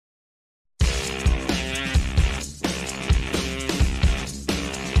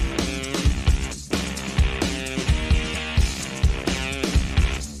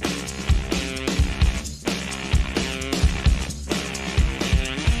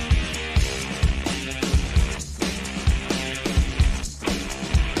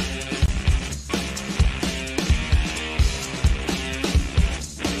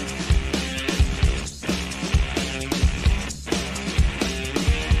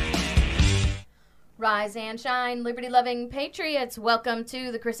Rise and shine, liberty-loving patriots. Welcome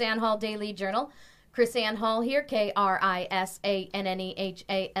to the Chris Ann Hall Daily Journal. Chris Ann Hall here,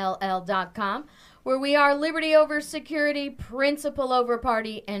 KRISANNEHALL.com, where we are liberty over security, principle over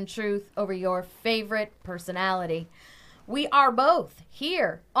party, and truth over your favorite personality. We are both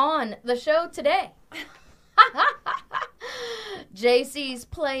here on the show today. JC's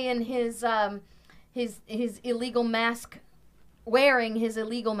playing his illegal mask, wearing his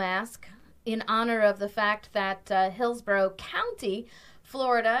illegal mask in honor of the fact that Hillsborough County,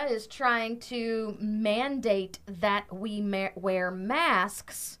 Florida, is trying to mandate that we wear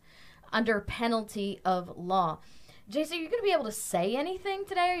masks under penalty of law. JC, are you going to be able to say anything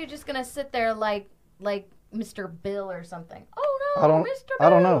today, or are you just going to sit there like Mr. Bill or something? Oh, no, Mr. Bill. I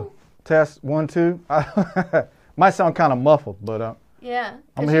don't know. Test 1, 2. Might sound kind of muffled, but yeah,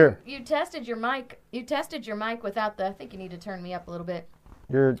 I'm here. You tested your mic. You tested your mic without the. I think you need to turn me up a little bit.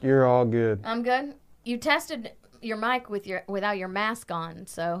 You're all good. I'm good. You tested your mic without your mask on,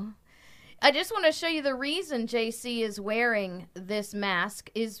 so I just want to show you the reason JC is wearing this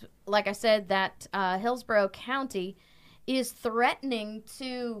mask is, like I said, that Hillsborough County is threatening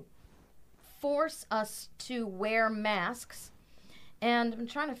to force us to wear masks, and I'm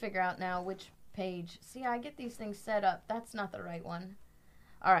trying to figure out now which page. See, I get these things set up. That's not the right one.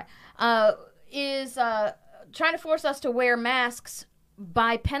 All right. Is trying to force us to wear masks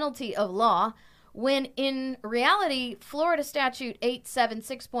by penalty of law, when in reality, Florida Statute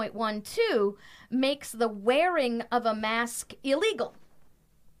 876.12 makes the wearing of a mask illegal.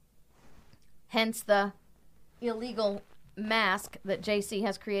 Hence the illegal mask that JC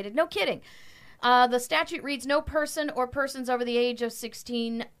has created. No kidding. The statute reads, no person or persons over the age of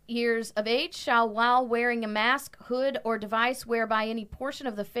 16 years of age shall, while wearing a mask, hood, or device whereby any portion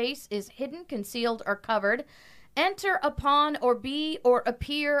of the face is hidden, concealed, or covered, enter upon or be or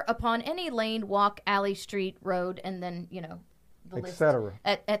appear upon any lane, walk, alley, street, road, and then, the list.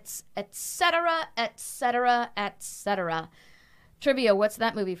 Etc. Trivia, what's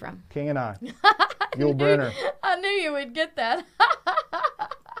that movie from? King and I. Yul Brynner. I knew you would get that.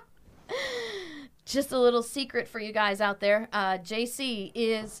 Just a little secret for you guys out there. JC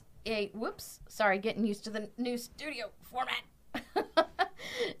is getting used to the new studio format.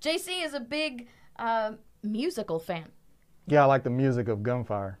 JC is a big musical fan. Yeah, I like the music of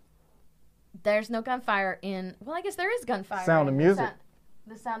gunfire. There's no gunfire in, well, I guess there is gunfire. Sound of Music.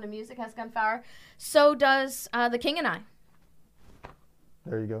 The Sound of Music has gunfire. So does The King and I.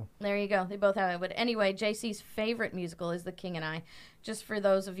 There you go. There you go. They both have it. But anyway, JC's favorite musical is The King and I. Just for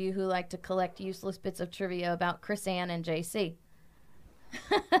those of you who like to collect useless bits of trivia about Chris Ann and JC.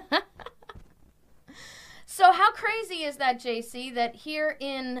 So how crazy is that, JC, that here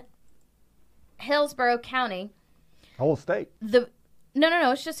in Hillsborough County, Whole state. No,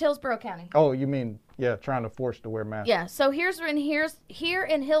 it's just Hillsborough County. Oh, you mean, trying to force to wear masks. Yeah, so here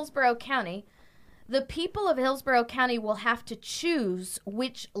in Hillsborough County, the people of Hillsborough County will have to choose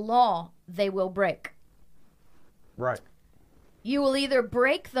which law they will break. Right. You will either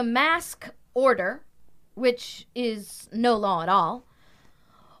break the mask order, which is no law at all,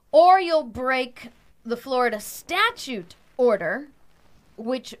 or you'll break the Florida statute order,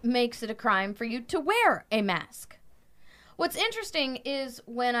 which makes it a crime for you to wear a mask. What's interesting is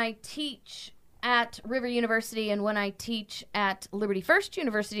when I teach at River University and when I teach at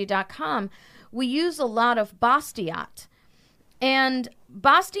LibertyFirstUniversity.com, we use a lot of Bastiat. And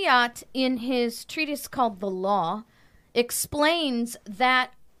Bastiat, in his treatise called The Law, explains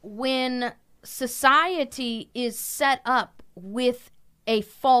that when society is set up with a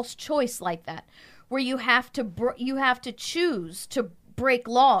false choice like that, where you have to choose to break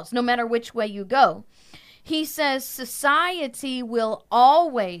laws no matter which way you go, he says society will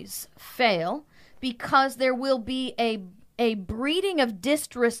always fail because there will be a breeding of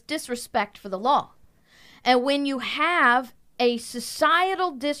disrespect for the law. And when you have a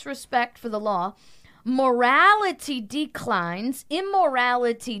societal disrespect for the law, morality declines,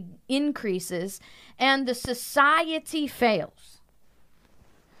 immorality increases, and the society fails.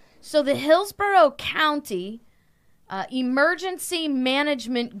 So the Hillsborough County Emergency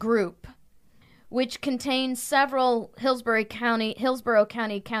Management Group, which contains several Hillsborough County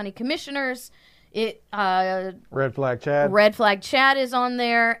commissioners, Red Flag Chad. Red Flag Chad is on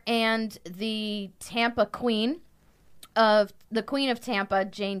there, and the Queen of Tampa,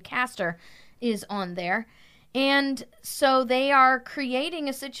 Jane Castor, is on there. And so they are creating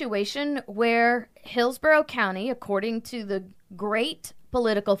a situation where Hillsborough County, according to the great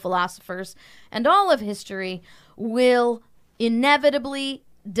political philosophers and all of history, will inevitably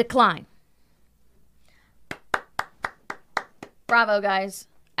decline. Bravo, guys.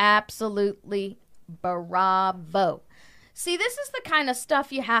 Absolutely Bravo. See, this is the kind of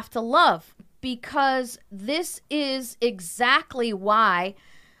stuff you have to love, because this is exactly why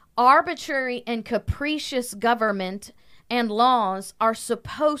arbitrary and capricious government and laws are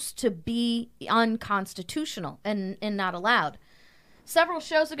supposed to be unconstitutional and not allowed. Several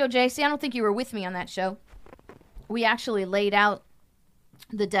shows ago, JC, I don't think you were with me on that show. We actually laid out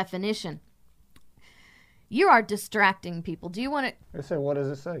the definition. You are distracting people. Do you want to... It said, what does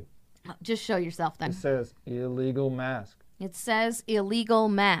it say? Just show yourself then. It says illegal mask. It says illegal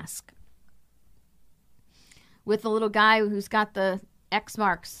mask. With the little guy who's got the X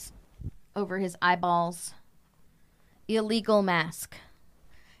marks over his eyeballs. Illegal mask.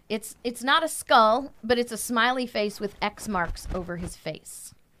 It's not a skull, but it's a smiley face with X marks over his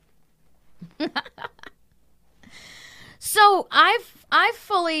face. So I've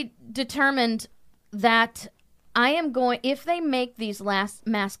fully determined that I am going, if they make these last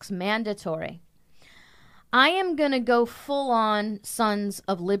masks mandatory, I am going to go full on Sons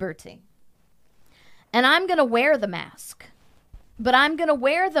of Liberty. And I'm going to wear the mask. But I'm going to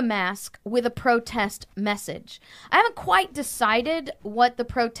wear the mask with a protest message. I haven't quite decided what the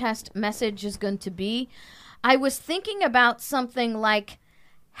protest message is going to be. I was thinking about something like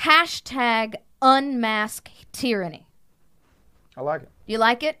hashtag unmask tyranny. I like it. You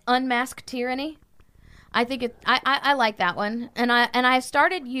like it? Unmask tyranny? I think it. I like that one. And I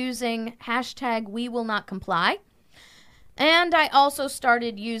started using hashtag we will not comply. And I also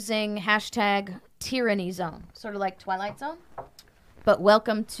started using hashtag tyranny zone. Sort of like Twilight Zone. But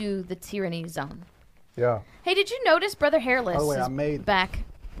welcome to the tyranny zone. Yeah. Hey, did you notice Brother Hairless By the way, is I made back?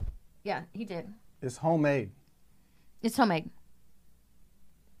 Yeah, he did. It's homemade. It's homemade.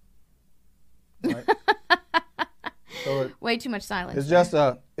 Right? So Way too much silence. it's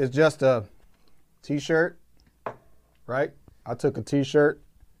just a t-shirt, right? I took a t-shirt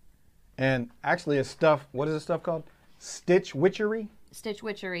and actually it's stuff, what is this stuff called? Stitch witchery, Stitch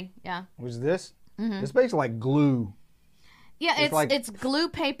witchery, yeah. which is this. Mm-hmm. It's basically like glue. Yeah, It's like- it's glue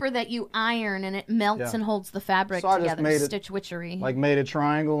paper that you iron and it melts Yeah. and holds the fabric So I just together. made it Stitch witchery. Like made a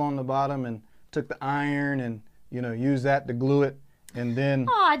triangle on the bottom and took the iron and, used that to glue it. And then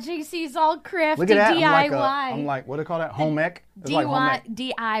Aw, JC's all crafty look at that. DIY. I'm like, what do they call that? Home ec? It's like home ec.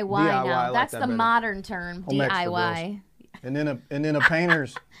 DIY I now. like That's that the better. modern term, Home ec's the DIY. And then a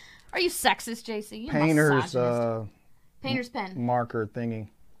painter's Are you sexist, JC? You painter's misogynist. Painter's pen. marker thingy.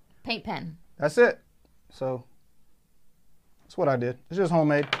 Paint pen. That's it. So that's what I did. It's just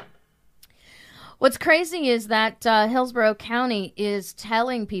homemade. What's crazy is that Hillsborough County is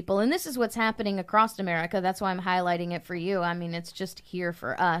telling people, and this is what's happening across America. That's why I'm highlighting it for you. I mean, it's just here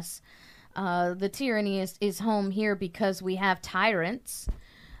for us. The tyranny is home here because we have tyrants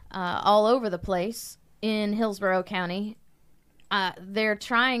all over the place in Hillsborough County. They're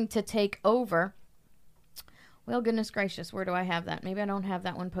trying to take over. Well, goodness gracious, where do I have that? Maybe I don't have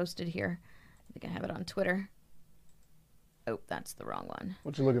that one posted here. I think I have it on Twitter. Oh, that's the wrong one.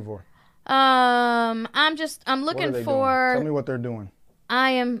 What you looking for? I'm What are looking they for. doing? Tell me what they're doing.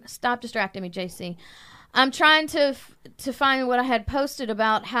 Stop distracting me, JC. I'm trying to find what I had posted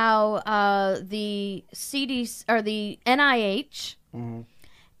about how the CDC or the NIH Mm-hmm.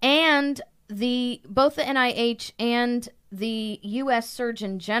 and both the NIH and the U.S.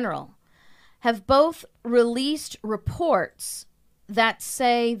 Surgeon General have both released reports that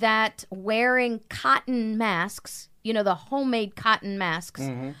say that wearing cotton masks, the homemade cotton masks,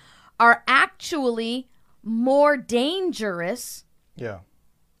 Mm-hmm. are actually more dangerous Yeah.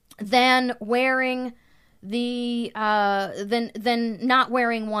 than wearing than not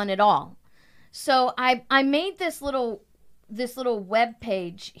wearing one at all. So I made this little web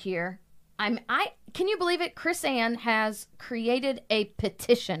page here. Can you believe it? Chris Ann has created a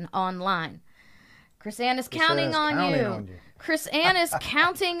petition online. Chris Ann is counting on you. Chris Ann is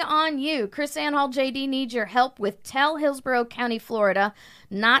counting on you. Chris Ann Hall JD needs your help with Tell Hillsborough County, Florida,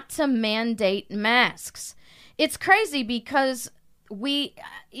 not to mandate masks. It's crazy because we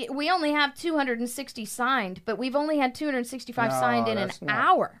only have 260 signed, but we've only had 265 signed in an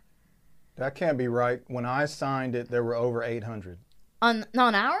hour. That can't be right. When I signed it, there were over 800. On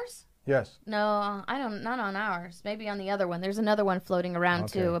ours? Yes. No, I don't. Not on ours. Maybe on the other one. There's another one floating around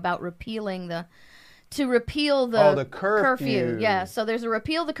too about repeal the curfew. Yeah, so there's a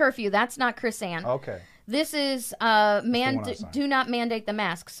repeal the curfew. That's not Chris Ann. Okay. This is do not mandate the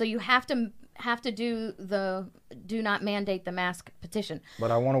mask. So you have to do the do not mandate the mask petition. But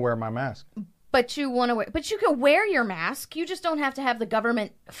I want to wear my mask. But you can wear your mask. You just don't have to have the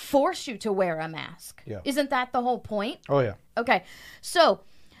government force you to wear a mask. Yeah. Isn't that the whole point? Oh yeah. Okay. So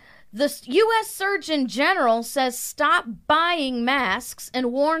The U.S. Surgeon General says stop buying masks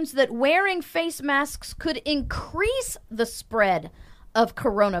and warns that wearing face masks could increase the spread of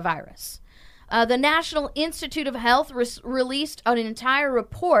coronavirus. The National Institute of Health released an entire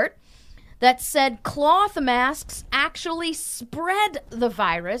report that said cloth masks actually spread the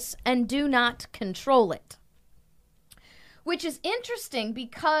virus and do not control it. Which is interesting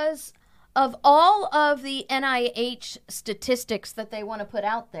because of all of the NIH statistics that they want to put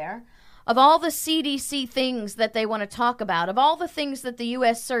out there, of all the CDC things that they want to talk about, of all the things that the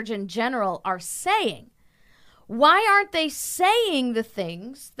U.S. Surgeon General are saying, why aren't they saying the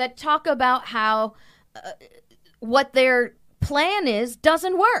things that talk about how what their plan is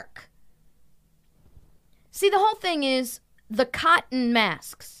doesn't work? See, the whole thing is the cotton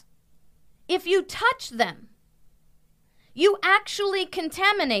masks. If you touch them, you actually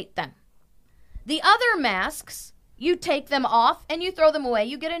contaminate them. The other masks, you take them off and you throw them away,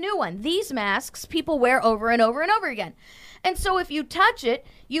 you get a new one. These masks people wear over and over and over again. And so if you touch it,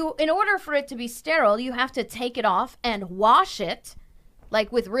 in order for it to be sterile, you have to take it off and wash it,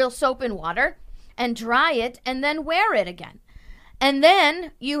 like with real soap and water, and dry it and then wear it again. And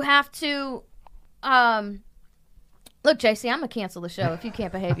then you have to, look, JC, I'm going to cancel the show if you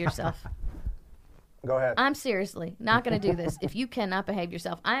can't behave yourself. Go ahead. I'm seriously not going to do this. If you cannot behave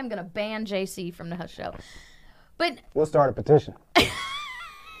yourself, I am going to ban JC from the show. But we'll start a petition.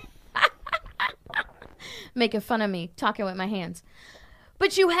 Making fun of me, talking with my hands.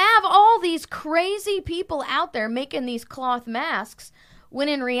 But you have all these crazy people out there making these cloth masks when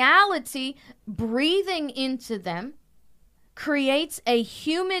in reality, breathing into them creates a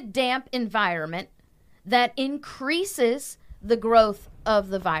humid, damp environment that increases the growth of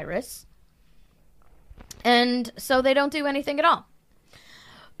the virus. And so they don't do anything at all.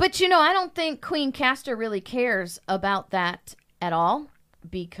 But, I don't think Queen Castor really cares about that at all,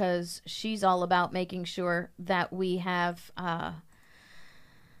 because she's all about making sure that we have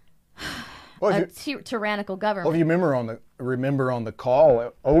tyrannical government. Well, if you remember on the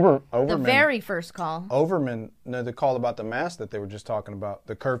call, Overman, the very first call. Overman, the call about the mask that they were just talking about,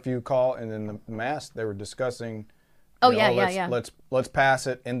 the curfew call, and then the mask they were discussing. Let's pass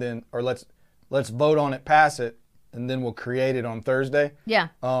it, and then let's vote on it, pass it, and then we'll create it on Thursday. Yeah.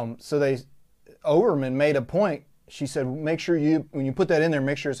 So Overman made a point. She said, make sure when you put that in there,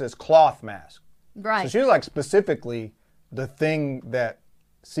 make sure it says cloth mask. Right. So she was like specifically the thing that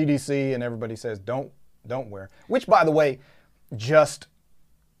CDC and everybody says don't wear. Which, by the way, just,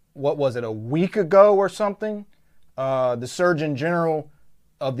 what was it, a week ago or something? The Surgeon General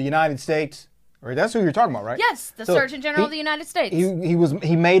of the United States, or that's who you're talking about, right? Yes, the Surgeon General of the United States.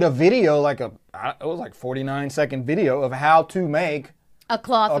 He made a video, it was like 49-second video of how to make a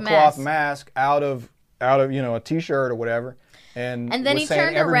cloth mask out of a T-shirt or whatever, and then was he saying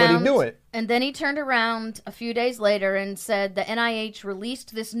turned everybody around, do it. And then he turned around a few days later and said the NIH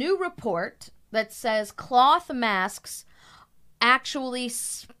released this new report that says cloth masks actually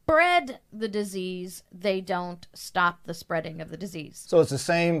spread the disease. They don't stop the spreading of the disease. So it's the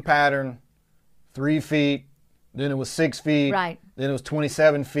same pattern, 3 feet, then it was 6 feet, right? Then it was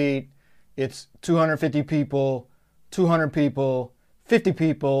 27 feet. It's 250 people, 200 people, 50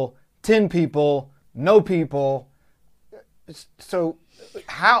 people, 10 people, no people. So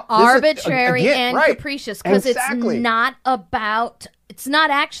how arbitrary and right, capricious, because exactly. it's not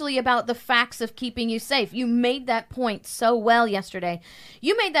actually about the facts of keeping you safe. You made that point so well yesterday.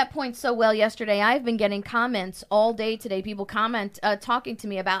 I've been getting comments all day today. People talking to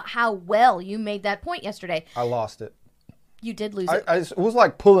me about how well you made that point yesterday. I lost it. You did lose it. It was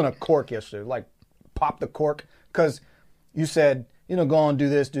like pulling a cork yesterday, like pop the cork, because you said, go on, do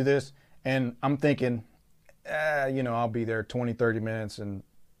this. And I'm thinking, I'll be there 20, 30 minutes and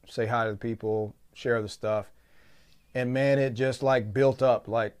say hi to the people, share the stuff. And man, it just built up,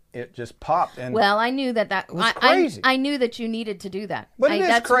 it just popped. And well, I knew that was crazy. I knew that you needed to do that. But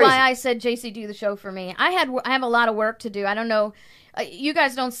that's crazy. why I said, JC, do the show for me. I have a lot of work to do. I don't know. You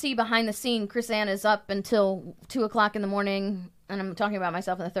guys don't see behind the scene. Chris Ann is up until 2:00 in the morning, and I'm talking about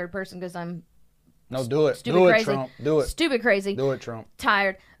myself in the third person because I'm do it. Stupid Do it, crazy. Trump. Do it. Stupid crazy. Do it, Trump.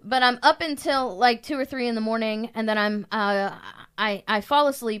 Tired. But I'm up until 2 or 3 in the morning, and then I fall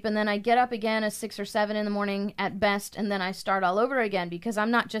asleep, and then I get up again at 6 or 7 in the morning at best, and then I start all over again because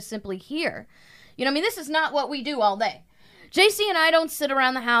I'm not just simply here. This is not what we do all day. JC and I don't sit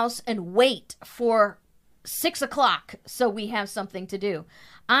around the house and wait for 6 o'clock so we have something to do.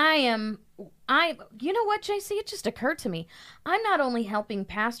 You know what, JC? It just occurred to me. I'm not only helping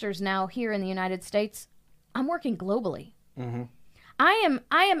pastors now here in the United States, I'm working globally. Mm-hmm. I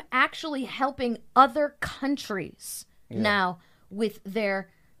am actually helping other countries now with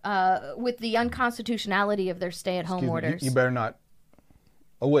their with the unconstitutionality of their stay-at-home orders. You better not.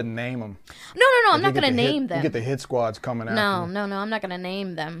 I wouldn't name them. No, I'm not going to name them. You get the hit squads coming out. No, I'm not going to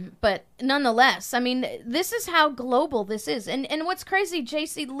name them. But nonetheless, I mean, this is how global this is. And what's crazy,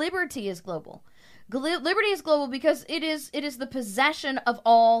 JC, liberty is global. Liberty is global because it is the possession of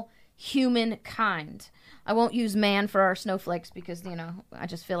all humankind. I won't use man for our snowflakes because, I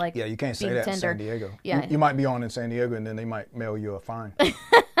just feel like you can't say that in San Diego. Yeah. You might be on in San Diego and then they might mail you a fine.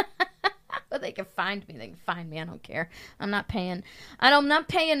 But they can find me. They can find me. I don't care. I'm not paying. I'm not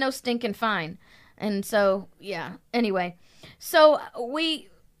paying no stinking fine. And so, yeah. Anyway, so we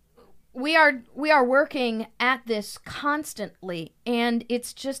are working at this constantly, and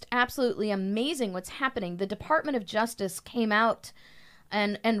it's just absolutely amazing what's happening. The Department of Justice came out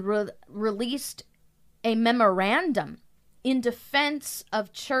and released a memorandum in defense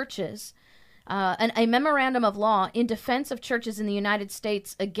of churches. A memorandum of law in defense of churches in the United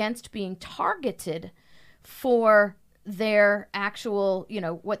States against being targeted for their actual,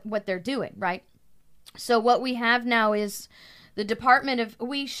 what they're doing, right? So what we have now is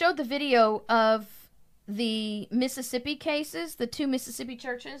we showed the video of the Mississippi cases, the 2 Mississippi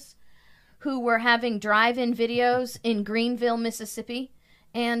churches who were having drive-in videos in Greenville, Mississippi,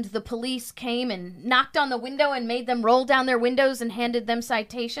 and the police came and knocked on the window and made them roll down their windows and handed them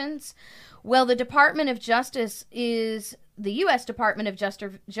citations. Well, the Department of Justice the U.S. Department of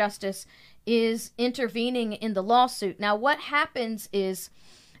Justice is intervening in the lawsuit. Now, what happens is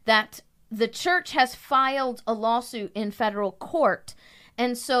that the church has filed a lawsuit in federal court,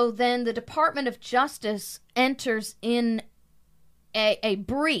 and so then the Department of Justice enters in a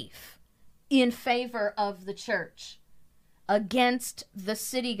brief in favor of the church against the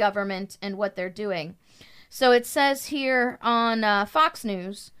city government and what they're doing. So it says here on Fox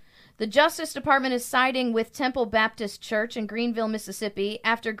News, the Justice Department is siding with Temple Baptist Church in Greenville, Mississippi,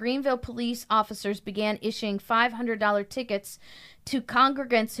 after Greenville police officers began issuing $500 tickets to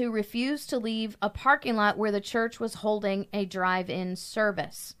congregants who refused to leave a parking lot where the church was holding a drive-in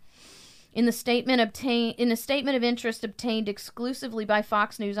service. In a statement of interest obtained exclusively by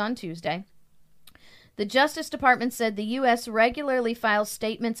Fox News on Tuesday, the Justice Department said the U.S. regularly files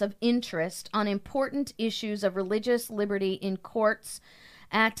statements of interest on important issues of religious liberty in courts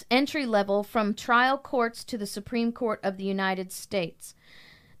at entry level, from trial courts to the Supreme Court of the United States.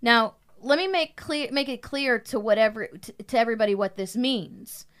 Now, let me make it clear to everybody what this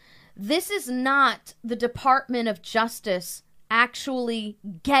means. This is not the Department of Justice actually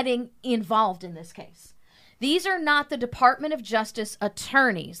getting involved in this case. These are not the Department of Justice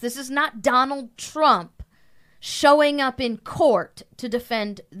attorneys. This is not Donald Trump showing up in court to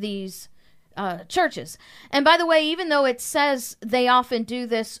defend these churches. And by the way, even though it says they often do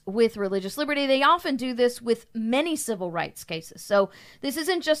this with religious liberty, they often do this with many civil rights cases. So this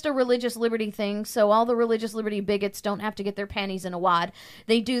isn't just a religious liberty thing. So all the religious liberty bigots don't have to get their panties in a wad.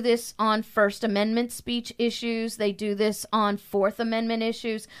 They do this on First Amendment speech issues. They do this on Fourth Amendment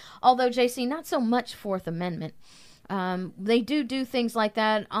issues. Although, JC, not so much Fourth Amendment. They do things like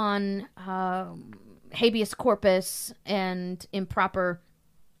that on habeas corpus and improper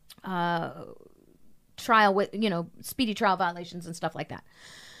trial with, speedy trial violations and stuff like that.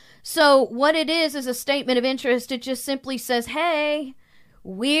 So what it is a statement of interest. It just simply says, hey,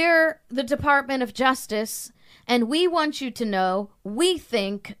 we're the Department of Justice, and we want you to know we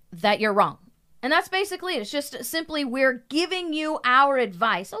think that you're wrong. And that's basically it. It's just simply, we're giving you our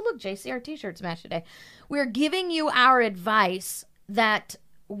advice. Oh, look, JC, our t-shirt's matched today. We're giving you our advice that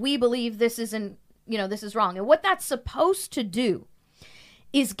we believe this isn't, this is wrong. And what that's supposed to do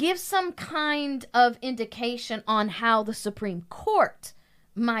is give some kind of indication on how the Supreme Court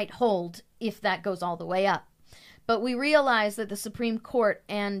might hold if that goes all the way up. But we realize that the Supreme Court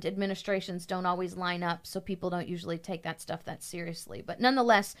and administrations don't always line up, so people don't usually take that stuff that seriously. But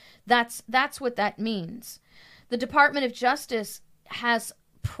nonetheless, that's what that means. The Department of Justice has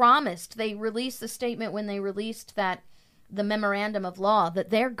promised, they released the statement when they released the memorandum of law, that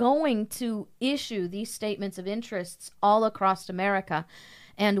they're going to issue these statements of interests all across America.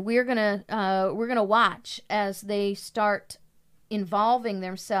 And we're gonna watch as they start involving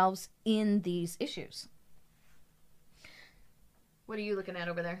themselves in these issues. What are you looking at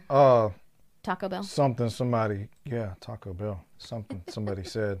over there? Taco Bell? Taco Bell. Something somebody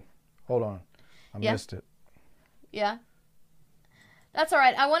said. Hold on. I missed it. Yeah. That's all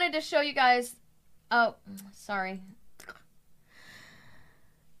right. I wanted to show you guys. Oh, sorry.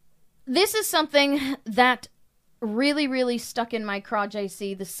 This is something that really, really stuck in my craw,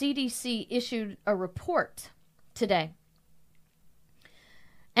 JC. The CDC issued a report today.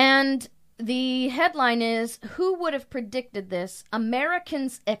 And the headline is, "Who would have predicted this?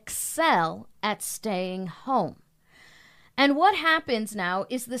 Americans excel at staying home." And what happens now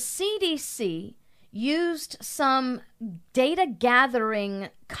is the CDC used some data gathering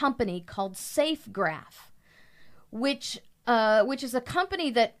company called SafeGraph, which is a company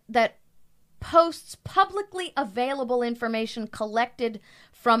that posts publicly available information collected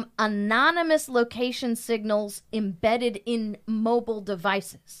from anonymous location signals embedded in mobile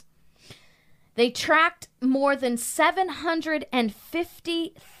devices. They tracked more than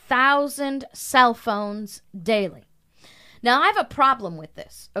 750,000 cell phones daily. Now, I have a problem with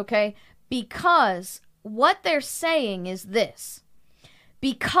this, okay? Because what they're saying is this.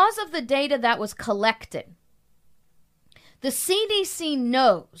 Because of the data that was collected, the CDC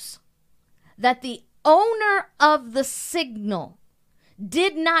knows that the owner of the signal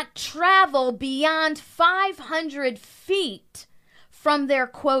did not travel beyond 500 feet from their,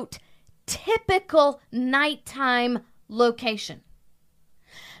 quote, typical nighttime location.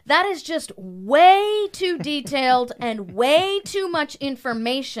 That is just way too detailed and way too much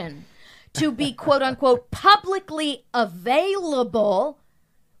information to be, quote unquote, publicly available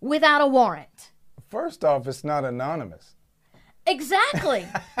without a warrant. First off, it's not anonymous. Exactly.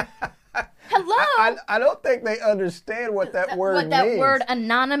 Hello? I don't think they understand what that word means. What that word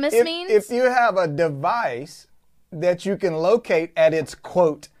anonymous means? If you have a device that you can locate at its,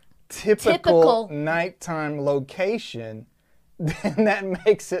 quote, typical nighttime location, then that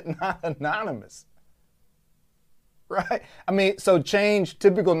makes it not anonymous. Right? I mean, so change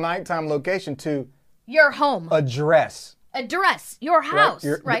typical nighttime location to your home. Address. Address. Your house,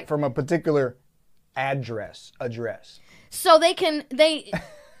 right? From a particular address. So right.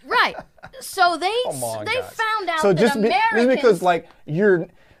 So they found out that Americans... just because, like,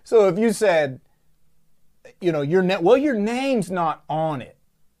 so if you said, you know, your name's not on it,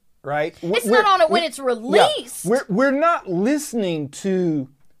 right? It's not on it when it's released. Yeah, we're not listening to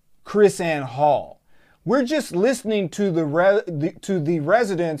Chris Ann Hall. We're just listening to the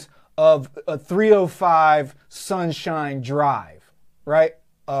residents of 305 Sunshine Drive, right?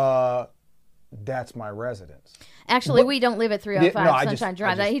 That's my residence. Actually, we don't live at 305 Sunshine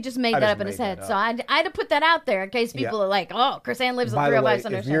Drive. He just made that up in his head. So I had to put that out there in case people are like, "Oh, Chris Ann lives at 305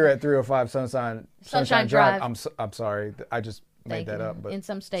 Sunshine Drive." If you're at 305 Sunshine Drive, I'm sorry. I just made that up. But in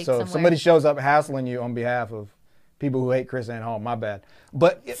some state so somewhere. if somebody shows up hassling you on behalf of people who hate Chris Ann Hall, my bad.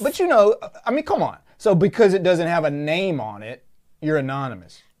 But you know, I mean, come on. So because it doesn't have a name on it, you're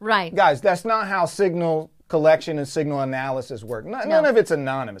anonymous. Right. Guys, that's not how signal collection and signal analysis work. None of it's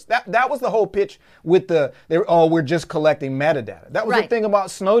anonymous. That was the whole pitch with we're just collecting metadata. That was the thing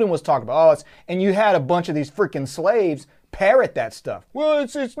about Snowden was talking about. And you had a bunch of these freaking slaves parrot that stuff. Well,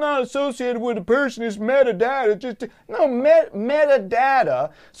 it's not associated with a person. It's metadata.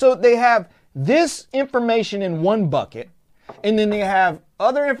 Metadata. So they have this information in one bucket, and then they have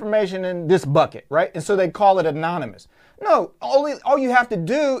other information in this bucket, right? And so they call it anonymous. No, all you have to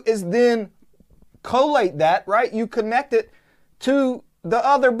do is then collate that, right? You connect it to the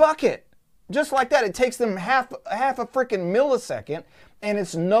other bucket. Just like that. It takes them half a freaking millisecond, and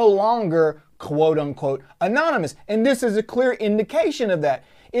it's no longer, quote unquote, anonymous. And this is a clear indication of that.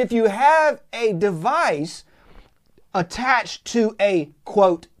 If you have a device attached to a,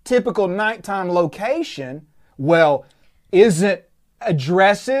 quote, typical nighttime location, well, isn't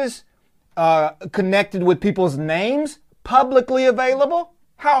addresses connected with people's names publicly available?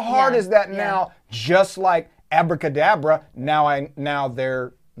 How hard is that now? Just like abracadabra, now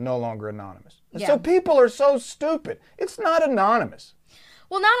they're no longer anonymous. Yeah. So people are so stupid. It's not anonymous.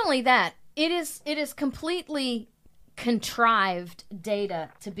 Well, not only that, it is completely contrived data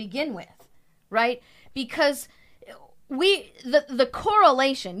to begin with, right? Because the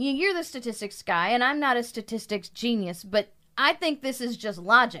correlation, you're the statistics guy, and I'm not a statistics genius, but I think this is just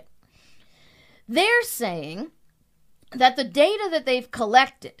logic. They're saying that the data that they've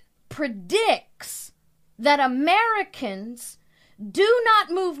collected predicts that Americans do not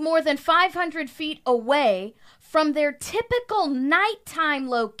move more than 500 feet away from their typical nighttime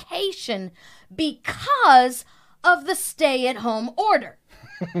location because of the stay-at-home order.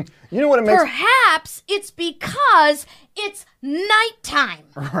 You know what it makes? Perhaps it's because it's nighttime.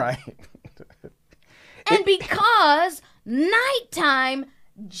 Right. And because nighttime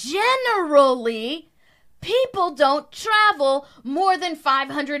generally... people don't travel more than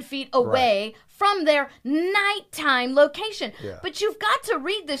 500 feet away from their nighttime location. Yeah. But you've got to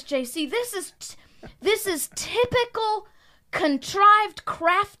read this, JC. This is typical contrived,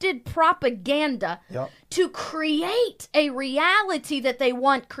 crafted propaganda to create a reality that they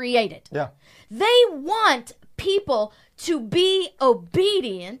want created. Yeah. They want people to be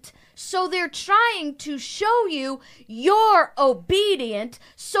obedient So they're trying to show you you're obedient,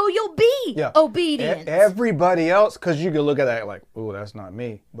 so you'll be obedient. Everybody else, because you can look at that like, oh, that's not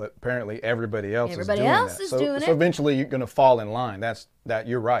me. But apparently everybody else is doing that. So eventually you're going to fall in line.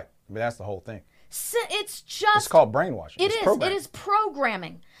 You're right. I mean, that's the whole thing. So it's called brainwashing. It is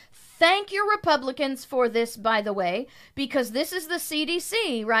programming. Thank your Republicans for this, by the way, because this is the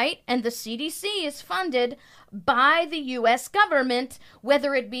CDC, right? And the CDC is funded by the U.S. government,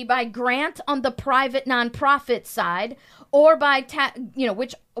 whether it be by grant on the private nonprofit side or by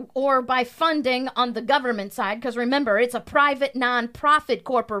or by funding on the government side. Because remember, it's a private nonprofit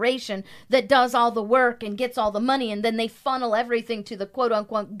corporation that does all the work and gets all the money, and then they funnel everything to the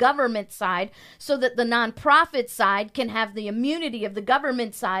quote-unquote government side so that the nonprofit side can have the immunity of the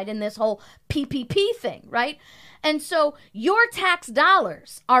government side in this whole PPP thing, right? And so your tax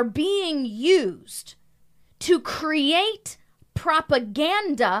dollars are being used to create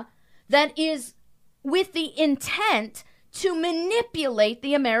propaganda that is with the intent to manipulate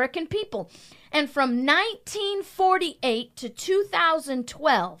the American people. And from 1948 to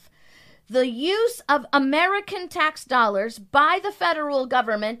 2012, the use of American tax dollars by the federal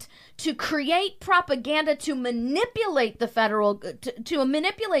government to create propaganda to manipulate to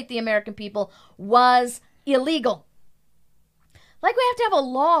manipulate the American people was illegal. Like, we have to have a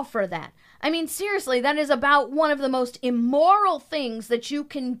law for that. I mean, seriously, that is about one of the most immoral things that you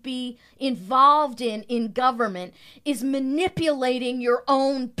can be involved in government, is manipulating your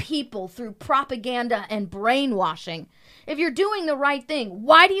own people through propaganda and brainwashing. If you're doing the right thing,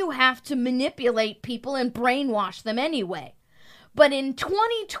 why do you have to manipulate people and brainwash them anyway? But in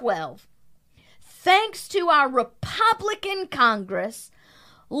 2012, thanks to our Republican Congress,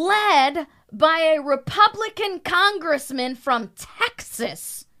 led by a Republican congressman from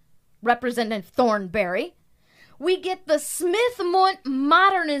Texas, Representative Thornberry, we get the Smith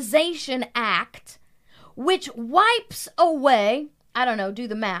Modernization Act, which wipes away, I don't know, do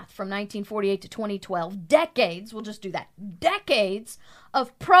the math, from 1948 to 2012, decades, we'll just do that, decades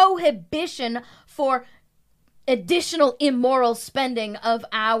of prohibition for additional immoral spending of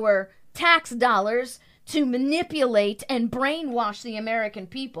our tax dollars to manipulate and brainwash the American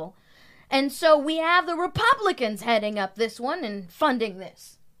people. And so we have the Republicans heading up this one and funding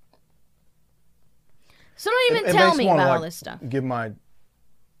this. So don't even tell me about all this stuff. Give my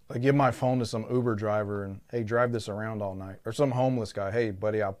phone to some Uber driver and, hey, drive this around all night. Or some homeless guy, hey,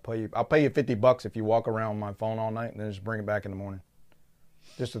 buddy, I'll pay you $50 if you walk around my phone all night and then just bring it back in the morning.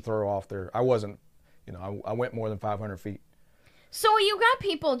 Just to throw off there. I wasn't, I went more than 500 feet. So you got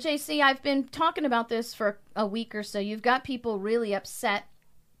people, JC, I've been talking about this for a week or so. You've got people really upset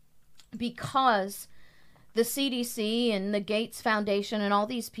because the CDC and the Gates Foundation and all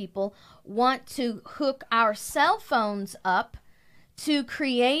these people want to hook our cell phones up to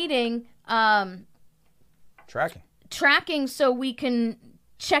creating tracking so we can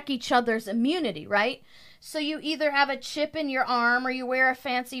check each other's immunity, right? So you either have a chip in your arm or you wear a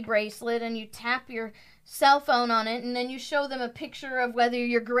fancy bracelet and you tap your cell phone on it and then you show them a picture of whether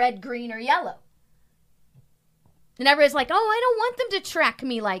you're red, green, or yellow. And everybody's like, oh, I don't want them to track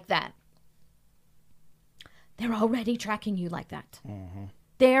me like that. They're already tracking you like that. Mm-hmm.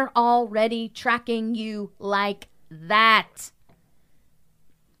 They're already tracking you like that.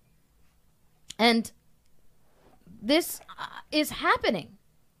 And this is happening.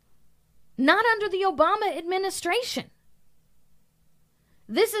 Not under the Obama administration.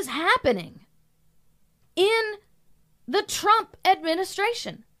 This is happening in the Trump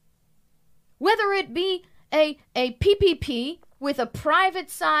administration. Whether it be a PPP with a private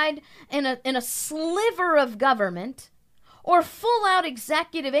side and a sliver of government, or full-out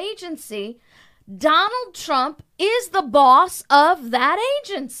executive agency, Donald Trump is the boss of that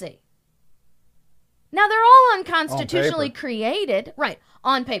agency. Now, they're all unconstitutionally created. Right,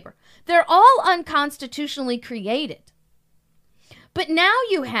 on paper. They're all unconstitutionally created. But now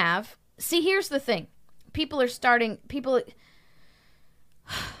you have, see, here's the thing. People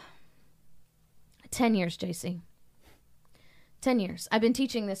 10 years, JC. 10 years. I've been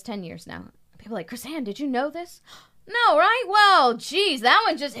teaching this 10 years now. People are like, KrisAnne, did you know this? No, right? Well, geez, that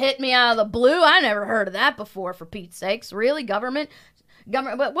one just hit me out of the blue. I never heard of that before, for Pete's sakes. Really? Government?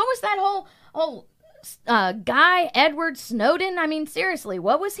 But what was that whole guy, Edward Snowden? I mean, seriously,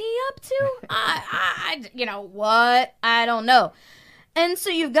 what was he up to? You know what? I don't know. And so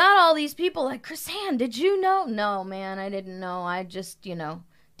you've got all these people like, KrisAnne, did you know? No, man, I didn't know. I just,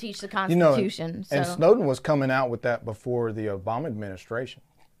 teach the Constitution. And Snowden was coming out with that before the Obama administration.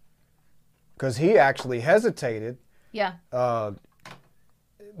 Because he actually hesitated. Yeah.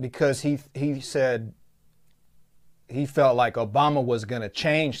 Because he said he felt like Obama was going to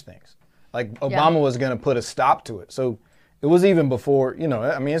change things. Like Obama was going to put a stop to it. So it was even before,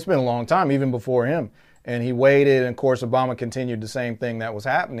 I mean, it's been a long time, even before him. And he waited, and of course, Obama continued the same thing that was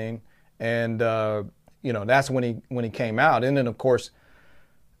happening. And, that's when he came out. And then, of course,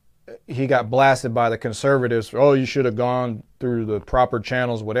 he got blasted by the conservatives for, oh, you should have gone through the proper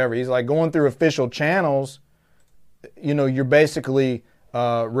channels, whatever. He's like, going through official channels, you're basically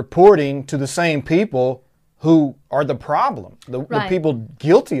reporting to the same people who are the problem, the people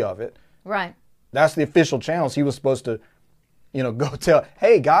guilty of it. Right. That's the official channels. He was supposed to, go tell,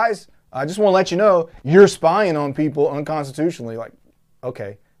 hey, guys, I just want to let you know you're spying on people unconstitutionally. Like,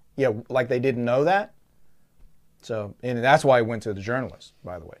 okay. Yeah, like they didn't know that. So, and that's why he went to the journalists,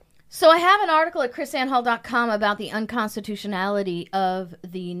 by the way. So I have an article at chrisanhall.com about the unconstitutionality of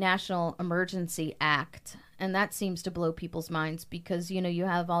the National Emergency Act. And that seems to blow people's minds because, you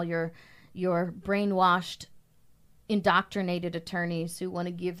have all your brainwashed, indoctrinated attorneys who want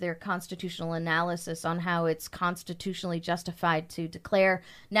to give their constitutional analysis on how it's constitutionally justified to declare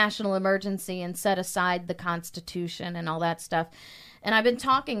national emergency and set aside the Constitution and all that stuff. And I've been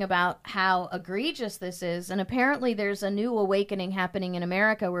talking about how egregious this is. And apparently there's a new awakening happening in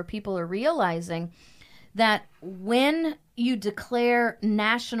America where people are realizing that when you declare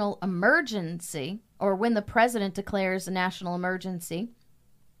national emergency, or when the president declares a national emergency,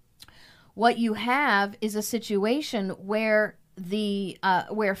 what you have is a situation where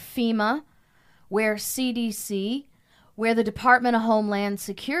where FEMA, where CDC, where the Department of Homeland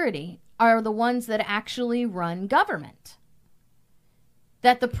Security are the ones that actually run government.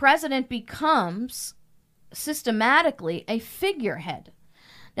 That the president becomes systematically a figurehead.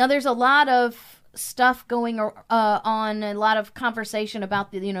 Now, there's a lot of stuff going on, a lot of conversation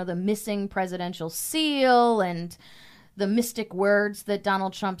about the missing presidential seal and the mystic words that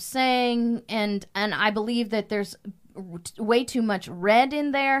Donald Trump's saying, and I believe that there's way too much red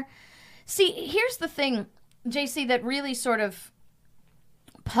in there. See, here's the thing, JC, that really sort of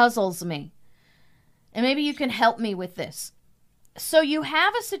puzzles me, and maybe you can help me with this. So you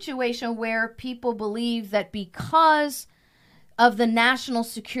have a situation where people believe that because of the national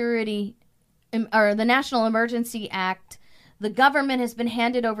security or the National Emergency Act, the government has been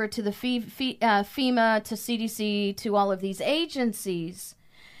handed over to the FEMA, to CDC, to all of these agencies.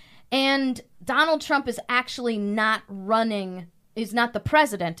 And Donald Trump is actually not the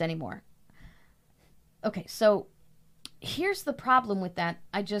president anymore. Okay, so here's the problem with that.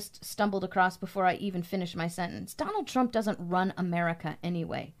 I just stumbled across before I even finished my sentence. Donald Trump doesn't run America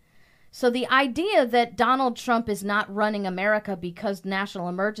anyway. So the idea that Donald Trump is not running America because national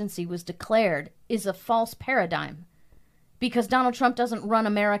emergency was declared is a false paradigm. Because Donald Trump doesn't run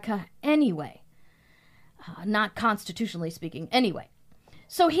America anyway. Not constitutionally speaking. Anyway.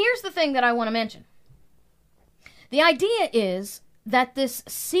 So here's the thing that I want to mention. The idea is that this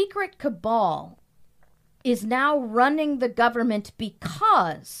secret cabal is now running the government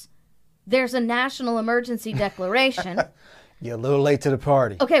because there's a national emergency declaration. You're a little late to the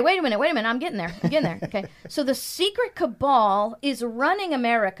party. Okay, wait a minute. I'm getting there. Okay. So the secret cabal is running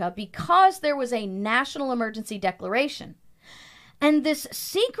America because there was a national emergency declaration. And this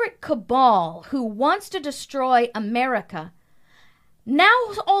secret cabal who wants to destroy America now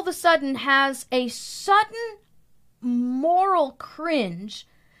all of a sudden has a sudden moral cringe,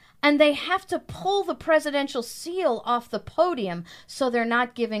 and they have to pull the presidential seal off the podium so they're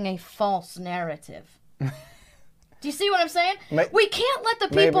not giving a false narrative. Do you see what I'm saying? We can't let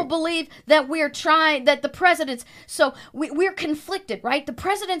the people believe that that the president's, so we're conflicted, right? The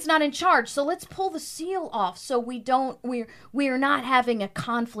president's not in charge, so let's pull the seal off so we're not having a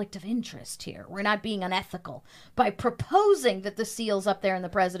conflict of interest here. We're not being unethical by proposing that the seal's up there and the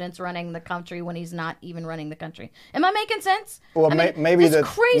president's running the country when he's not even running the country. Am I making sense? Well, maybe the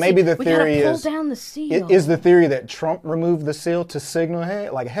theory we gotta pull is down the seal. Is the theory that Trump removed the seal to signal, hey,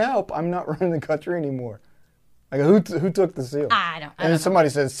 like, help, I'm not running the country anymore. Like, who took the seal? I don't and know. Somebody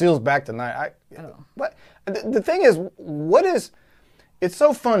said seal's back tonight. I don't know. But the thing is, it's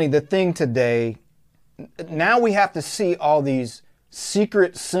so funny, the thing today, now we have to see all these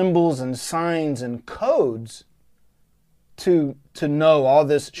secret symbols and signs and codes to know all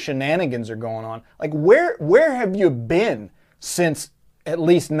this shenanigans are going on. Like, where have you been since at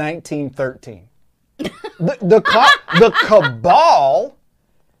least 1913? The cabal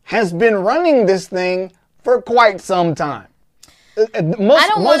has been running this thing for quite some time. I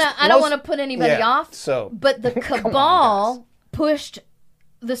don't want to put anybody off. But the cabal pushed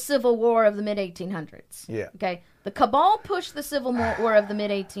the Civil War of the mid-1800s. Yeah. Okay. The cabal pushed the Civil War of the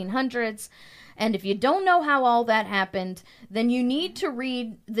mid-1800s, and if you don't know how all that happened, then you need to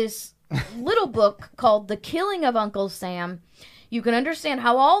read this little book called The Killing of Uncle Sam. You can understand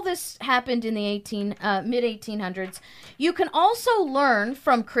how all this happened in the mid 1800s. You can also learn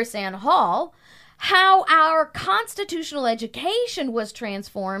from Chris Ann Hall how our constitutional education was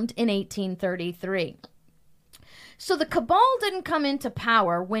transformed in 1833. So the cabal didn't come into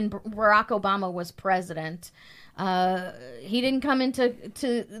power when Barack Obama was president. He didn't come into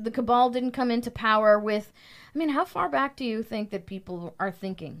the cabal didn't come into power with. I mean, how far back do you think that people are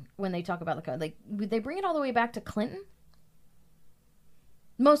thinking when they talk about the cabal? Like, would they bring it all the way back to Clinton?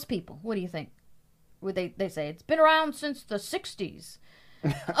 Most people, what do you think? Would they say it's been around since the 60s?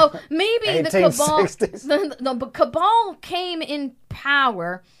 Oh, maybe the cabal. The cabal came in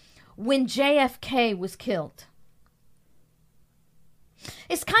power when JFK was killed.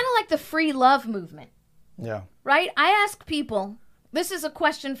 It's kind of like the free love movement. Yeah. Right? I ask people, this is a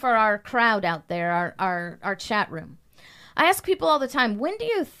question for our crowd out there, our chat room. I ask people all the time, when do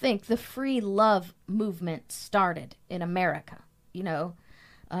you think the free love movement started in America? You know,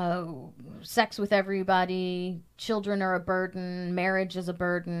 sex with everybody, children are a burden, marriage is a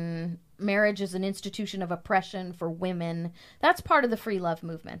burden, marriage is an institution of oppression for women. That's part of the free love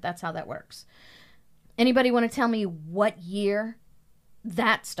movement. That's how that works. Anybody want to tell me what year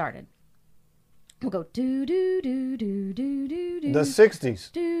that started? We'll go do do do do do do do. The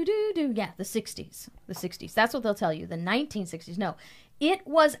 60s. Do do do. Yeah, the 60s. The 60s. That's what they'll tell you. The 1960s. No, it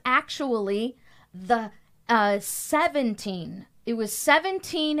was actually the 17. It was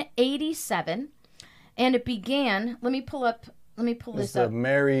 1787, and it began. Let me pull this up.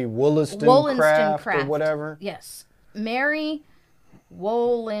 Mary Wollstonecraft or whatever. Yes, Mary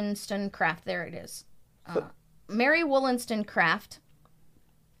Wollstonecraft. There it is. Mary Wollstonecraft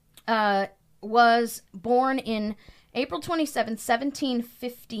was born in April 27,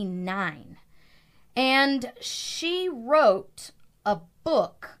 1759, and she wrote a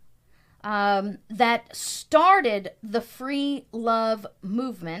book that started the free love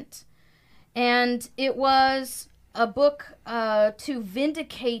movement, and it was a book to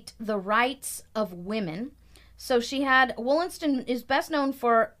vindicate the rights of women. So Wollstonecraft is best known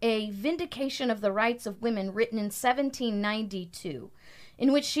for a vindication of the rights of women written in 1792,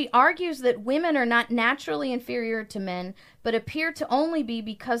 in which she argues that women are not naturally inferior to men, but appear to only be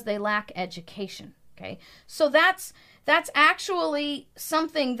because they lack education. Okay, so that's actually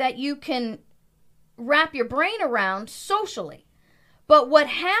something that you can wrap your brain around socially. But what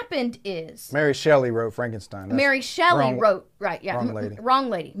happened is Mary Shelley wrote Frankenstein. Mary Shelley wrote Wrong lady. Wrong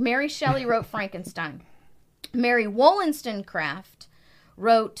lady. Mary Shelley wrote Frankenstein. Mary Wollstonecraft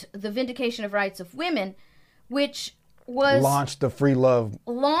wrote The Vindication of Rights of Women, which was launched the free love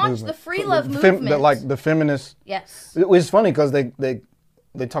movement. The free love movement. Like the feminists. Yes. It was funny because they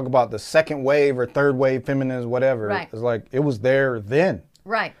talk about the second wave or third wave feminism, whatever. Right. It's like it was there then.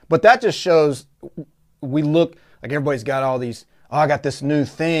 Right. But that just shows we look like everybody's got all these, I got this new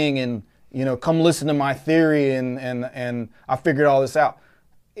thing and, come listen to my theory and I figured all this out.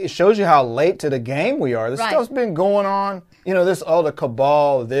 It shows you how late to the game we are. This stuff's been going on. The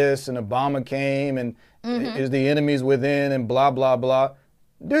cabal, this, and Obama came and is the enemies within and blah, blah, blah.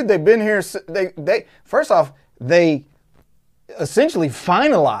 Dude, they've been here. They first off, they essentially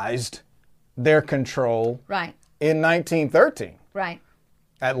finalized their control in 1913. Right.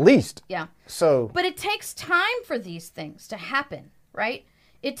 At least. Yeah. So. But it takes time for these things to happen, right?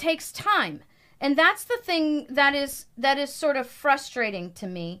 It takes time. And that's the thing that is sort of frustrating to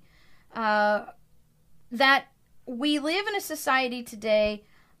me, that we live in a society today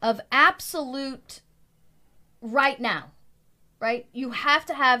of absolute right now, right? You have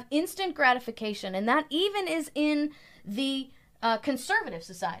to have instant gratification, and that even is in the conservative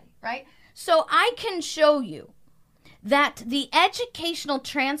society, right? So I can show you that the educational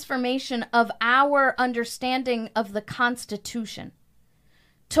transformation of our understanding of the Constitution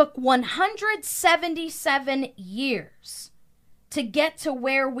took 177 years to get to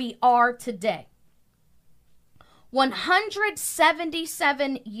where we are today.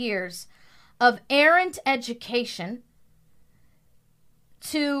 177 years of errant education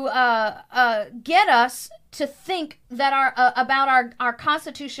to get us to think that about our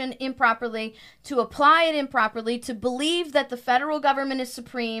Constitution improperly, to apply it improperly, to believe that the federal government is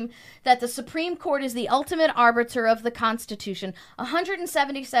supreme, that the Supreme Court is the ultimate arbiter of the Constitution.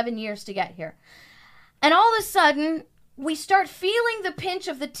 177 years to get here. And all of a sudden, we start feeling the pinch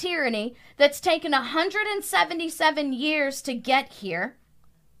of the tyranny that's taken 177 years to get here.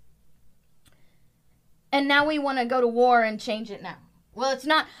 And now we want to go to war and change it now. Well, it's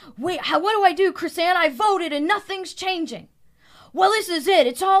not. Wait, what do I do, Chrisanne? I voted and nothing's changing. Well, this is it.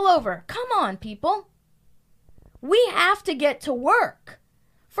 It's all over. Come on, people. We have to get to work.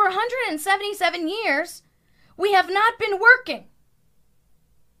 For 177 years, we have not been working.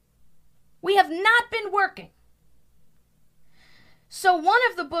 We have not been working. So one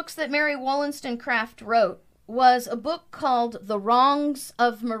of the books that Mary Wollstonecraft wrote was a book called The Wrongs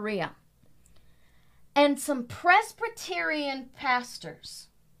of Maria. And some Presbyterian pastors,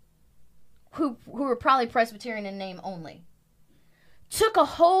 who were probably Presbyterian in name only, took a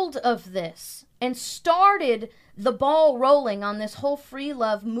hold of this and started the ball rolling on this whole free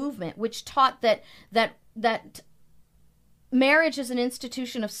love movement, which taught that marriage is an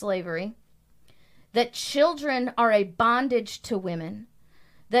institution of slavery, that children are a bondage to women,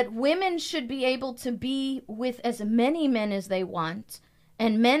 that women should be able to be with as many men as they want,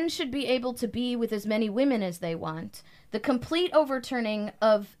 and men should be able to be with as many women as they want. The complete overturning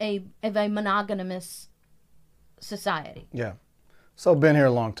of a monogamous society. Yeah. So been here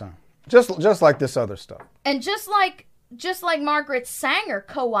a long time. Just like this other stuff. And just like Margaret Sanger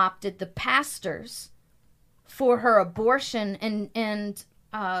co-opted the pastors for her abortion and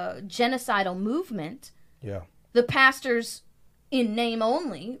genocidal movement, yeah, the pastors in name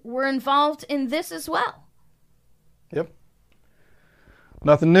only were involved in this as well. Yep.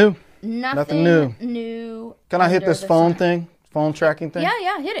 Nothing new. Nothing new. Can I hit this phone thing? Phone tracking thing?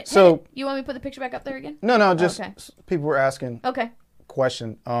 Yeah, hit it. So, hit it. You want me to put the picture back up there again? No, just okay. People were asking okay.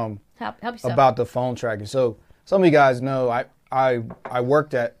 question Help yourself. about the phone tracking. So some of you guys know I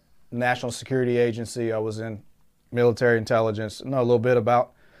worked at National Security Agency. I was in military intelligence. Know a little bit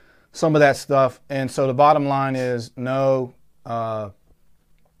about some of that stuff. And so the bottom line is no. The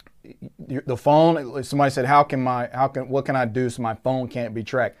phone. Somebody said, what can I do so my phone can't be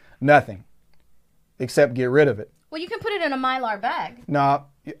tracked? Nothing, except get rid of it. Well, you can put it in a Mylar bag. No.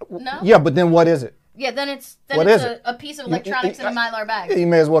 No. Yeah, but then what is it? Yeah, then it's a piece of electronics in a Mylar bag. You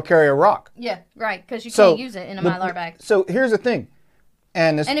may as well carry a rock. Yeah, right, because you can't use it in a Mylar bag. So here's the thing.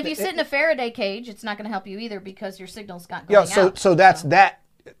 And if you sit in a Faraday cage, it's not going to help you either because your signal's not going out. So that's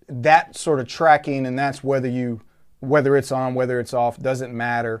that sort of tracking, and that's whether it's on, whether it's off, doesn't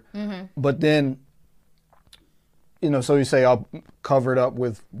matter. Mm-hmm. But then, so you say I'll cover it up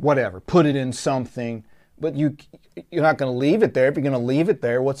with whatever, put it in something, but you're not going to leave it there. If you're going to leave it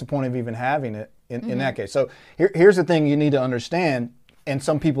there, what's the point of even having it in that case? So here's the thing you need to understand, and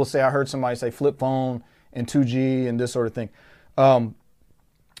some people say, I heard somebody say flip phone and 2G and this sort of thing.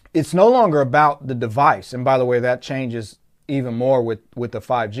 It's no longer about the device. And by the way, that changes even more with the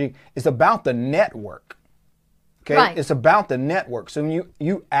 5G. It's about the network. Okay? Right. It's about the network. So when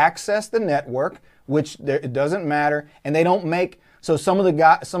you access the network, which it doesn't matter, and they don't make, so some of you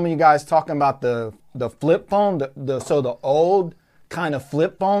guys talking about the flip phone, the old kind of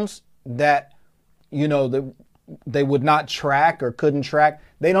flip phones that, they would not track or couldn't track,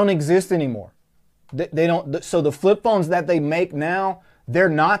 they don't exist anymore. They don't. So the flip phones that they make now, they're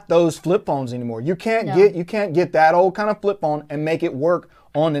not those flip phones anymore. You can't get that old kind of flip phone and make it work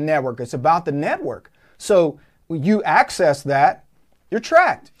on the network. It's about the network. So when you access that, you're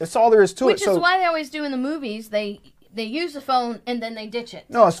tracked. That's all there is to it. Which is why they always do in the movies. They use the phone and then they ditch it.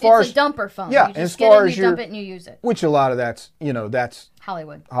 No, as far it's as a dumper phone. Yeah, you just as get far it, as you dump it and you use it. Which a lot of that's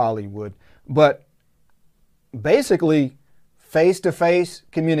Hollywood. But basically, face-to-face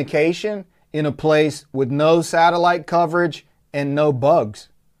communication in a place with no satellite coverage and no bugs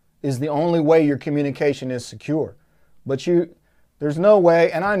is the only way your communication is secure. But there's no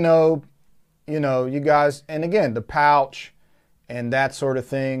way, and I know, you guys, and again, the pouch and that sort of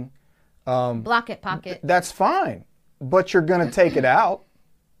thing. Block it, pocket. That's fine, but you're going to take it out,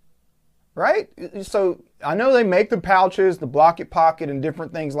 right? So I know they make the pouches, the block it pocket, and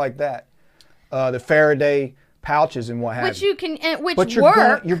different things like that. The Faraday pouches and what have which you. You can, which but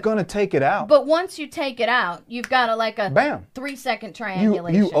work. You're going to take it out. But once you take it out, you've got a bam, 3-second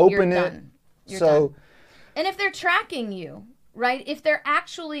triangulation. You open You're it. Done. You're so, done. And if they're tracking you, right? If they're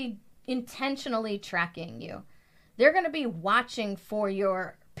actually intentionally tracking you, they're going to be watching for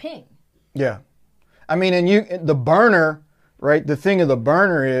your ping. Yeah, I mean, and the burner, right? The thing of the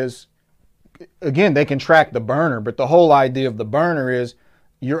burner is, again, they can track the burner, but the whole idea of the burner is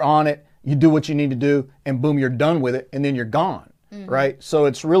you're on it. You do what you need to do, and boom, you're done with it, and then you're gone, right? So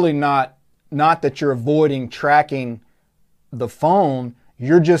it's really not that you're avoiding tracking the phone.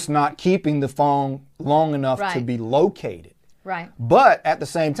 You're just not keeping the phone long enough to be located. Right. But at the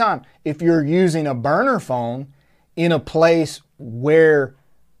same time, if you're using a burner phone in a place where,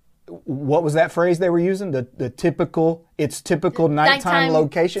 what was that phrase they were using? The typical nighttime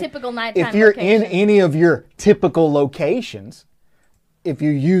location. Typical nighttime If you're location. in any of your typical locations, if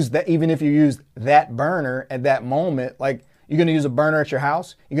you use that, even if you use that burner at that moment, like you're going to use a burner at your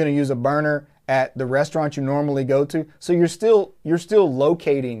house, you're going to use a burner at the restaurant you normally go to. So you're still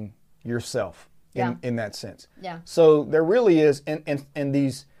locating yourself in that sense. Yeah. So there really is, and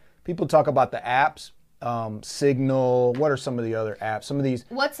these people talk about the apps, Signal. What are some of the other apps? Some of these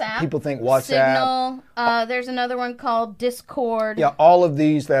WhatsApp. people think WhatsApp. Signal. There's another one called Discord. Yeah, all of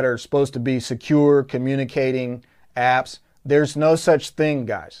these that are supposed to be secure communicating apps. There's no such thing,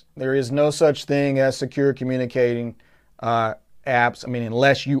 guys. There is no such thing as secure communicating apps. I mean,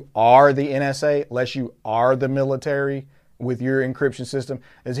 unless you are the NSA, unless you are the military with your encryption system.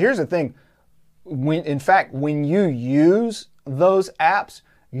 Here's the thing. When you use those apps,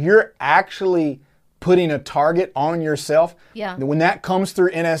 you're actually putting a target on yourself. Yeah. When that comes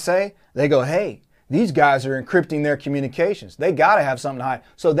through NSA, they go, hey, these guys are encrypting their communications. They got to have something to hide.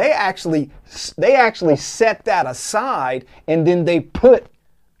 So they actually set that aside, and then they put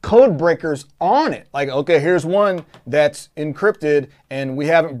code breakers on it. Like, okay, here's one that's encrypted and we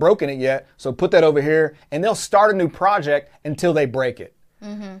haven't broken it yet, so put that over here, and they'll start a new project until they break it.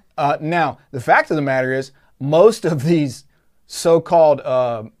 Mm-hmm. Now, the fact of the matter is, most of these so-called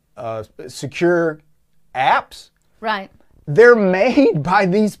secure apps, right, they're made by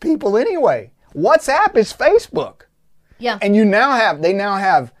these people anyway. WhatsApp is Facebook. Yeah. And they now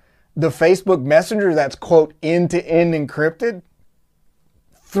have the Facebook Messenger that's, quote, end-to-end encrypted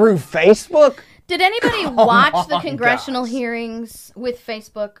through Facebook. Did anybody watch the congressional hearings with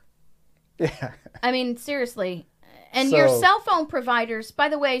Facebook? Yeah. I mean, seriously. And your cell phone providers, by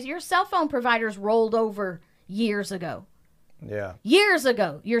the way, your cell phone providers rolled over years ago. Yeah. Years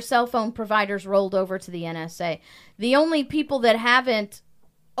ago, your cell phone providers rolled over to the NSA. The only people that haven't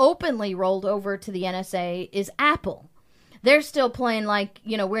openly rolled over to the NSA is Apple. They're still playing like,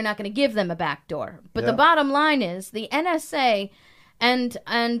 we're not going to give them a backdoor. But the bottom line is the NSA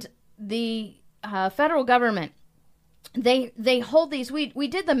and the federal government, they hold these. We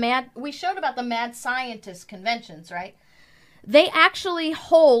showed about the mad scientist conventions, right? They actually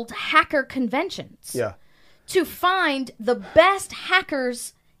hold hacker conventions. Yeah. To find the best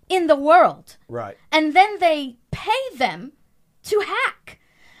hackers in the world. Right. And then they pay them to hack.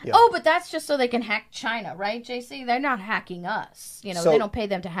 Yeah. Oh, but that's just so they can hack China, right, JC? They're not hacking us. They don't pay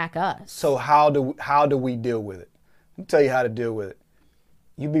them to hack us. So how do we deal with it? I'll tell you how to deal with it.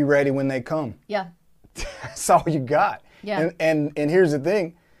 You be ready when they come. Yeah. That's all you got. Yeah. And here's the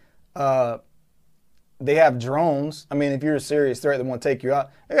thing. They have drones. I mean, if you're a serious threat that want to take you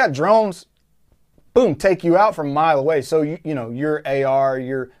out, they got drones. Boom, take you out from a mile away. So your AR,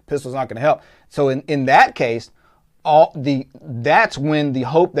 your pistol's not going to help. So in that case, that's when the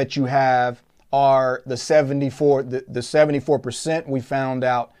hope that you have are the 74% we found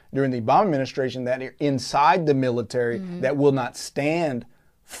out during the Obama administration that are inside the military that will not stand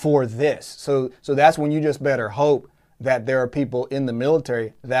for this. So that's when you just better hope that there are people in the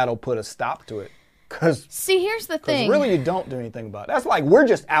military that'll put a stop to it. See, here's the thing. Really, you don't do anything about it. That's like we're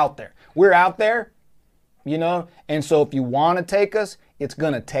just out there. We're out there. And so if you want to take us, it's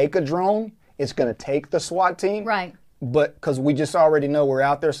going to take a drone. It's going to take the SWAT team. Right. But because we just already know we're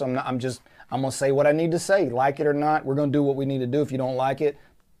out there, so I'm going to say what I need to say. Like it or not, we're going to do what we need to do. If you don't like it,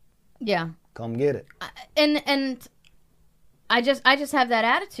 yeah, come get it. And I just have that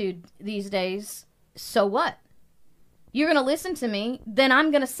attitude these days. So what? You're going to listen to me, then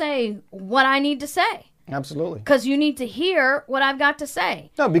I'm going to say what I need to say. Absolutely. Because you need to hear what I've got to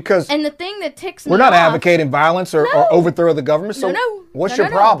say. No, because... And the thing that ticks me off... We're not off, advocating violence or overthrow of the government, so what's your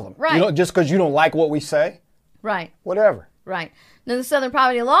problem? Right. Just because you don't like what we say? Right. Whatever. Right. Now, the Southern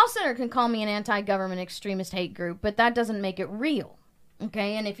Poverty Law Center can call me an anti-government extremist hate group, but that doesn't make it real.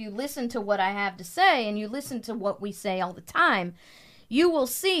 Okay? And if you listen to what I have to say, and you listen to what we say all the time, you will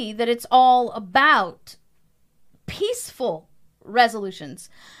see that it's all about peaceful resolutions.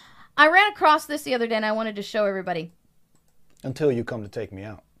 I ran across this the other day, and I wanted to show everybody. Until you come to take me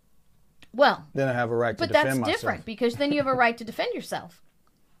out. Well. Then I have a right to defend myself. But that's different, because then you have a right to defend yourself.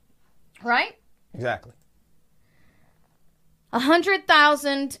 Right? Exactly.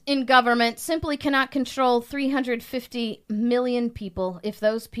 100,000 in government simply cannot control 350 million people if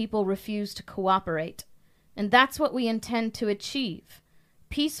those people refuse to cooperate. And that's what we intend to achieve.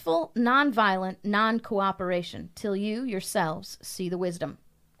 Peaceful, nonviolent, non-cooperation, till you yourselves see the wisdom.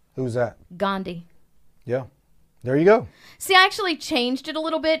 Who's that? Gandhi. Yeah. There you go. See, I actually changed it a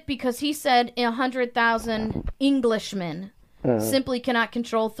little bit because he said 100,000 Englishmen simply cannot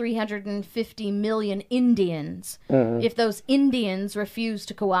control 350 million Indians if those Indians refuse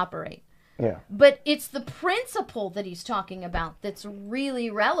to cooperate. Yeah. But it's the principle that he's talking about that's really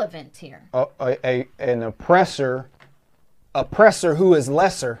relevant here. An oppressor who is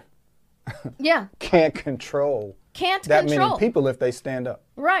lesser yeah. can't control that many people if they stand up.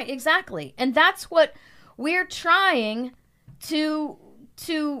 Right, exactly. And that's what we're trying to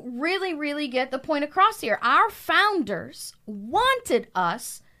really, really get the point across here. Our founders wanted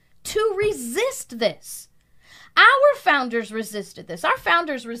us to resist this. Our founders resisted this. Our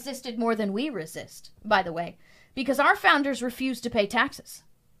founders resisted more than we resist, by the way, because our founders refused to pay taxes.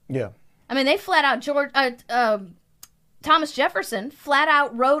 Yeah. I mean, they flat out, Thomas Jefferson flat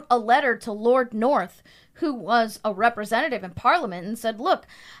out wrote a letter to Lord North, who was a representative in Parliament, and said, look,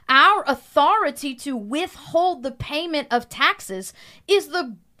 our authority to withhold the payment of taxes is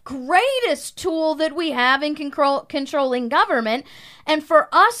the greatest tool that we have in controlling government. And for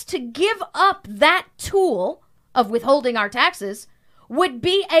us to give up that tool of withholding our taxes would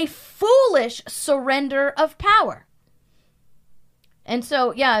be a foolish surrender of power. And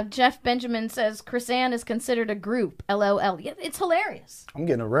so, yeah, Jeff Benjamin says Chrisanne is considered a group. LOL. Yeah, it's hilarious. I'm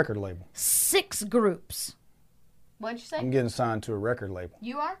getting a record label. 6 groups. What'd you say? I'm getting signed to a record label.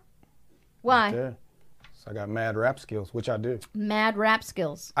 You are? Why? Yeah. So I got mad rap skills, which I do. Mad rap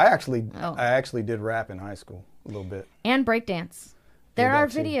skills. I actually did rap in high school a little bit. And breakdance. There are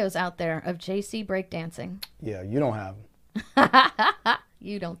too. videos out there of JC breakdancing. Yeah, you don't have them.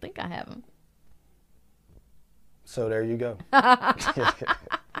 You don't think I have them. So there you go.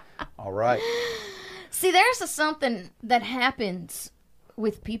 All right. See, there's something that happens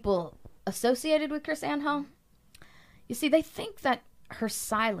with people associated with Chrisanne Hall. You see, they think that her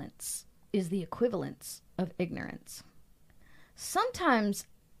silence is the equivalence of ignorance. Sometimes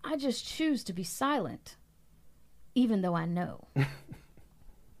I just choose to be silent, even though I know.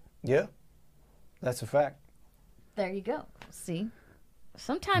 Yeah, that's a fact. There you go. See?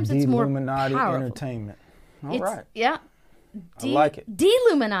 Sometimes it's more Illuminati powerful. Entertainment. All right. Yeah. I like it.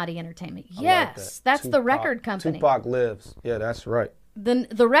 Deluminati Entertainment. Yes, like that's Tupac, the record company. Tupac lives. Yeah, that's right.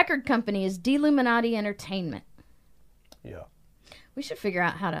 The record company is Deluminati Entertainment. Yeah. We should figure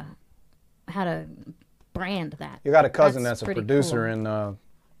out how to brand that. You got a cousin that's a pretty producer cool.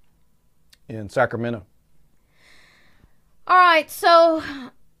 in Sacramento. All right, so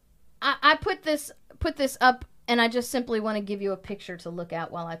I put this up, and I just simply want to give you a picture to look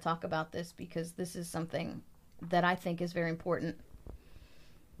at while I talk about this, because this is something that I think is very important.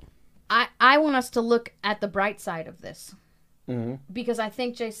 I want us to look at the bright side of this, because I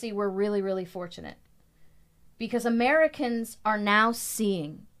think, JC, we're really, really fortunate, because Americans are now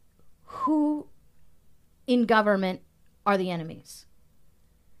seeing who in government are the enemies.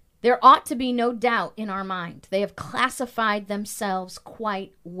 There ought to be no doubt in our mind. They have classified themselves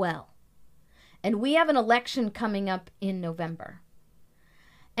quite well. And we have an election coming up in November.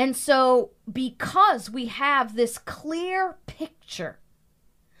 And so, because we have this clear picture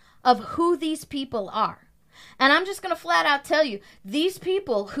of who these people are, and I'm just going to flat out tell you, these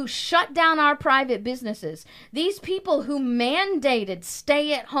people who shut down our private businesses, these people who mandated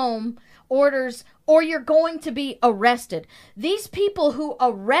stay-at-home orders, or you're going to be arrested, these people who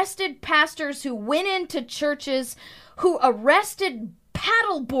arrested pastors who went into churches, who arrested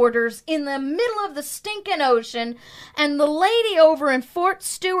paddleboarders in the middle of the stinking ocean, and the lady over in Fort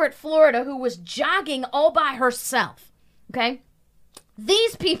Stewart, Florida, who was jogging all by herself, okay?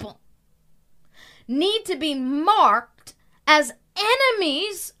 These people need to be marked as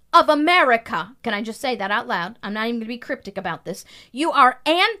enemies of America. Can I just say that out loud? I'm not even going to be cryptic about this. You are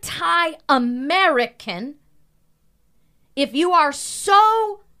anti-American if you are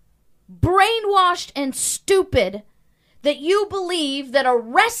so brainwashed and stupid that you believe that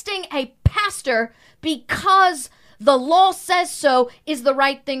arresting a pastor because the law says so is the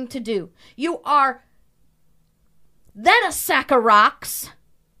right thing to do. You are then a sack of rocks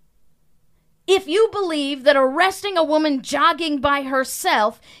if you believe that arresting a woman jogging by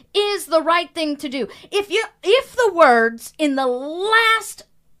herself is the right thing to do. If the words in the last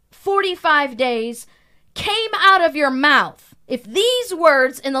 45 days came out of your mouth, if these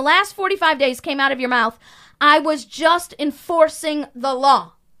words in the last 45 days came out of your mouth, I was just enforcing the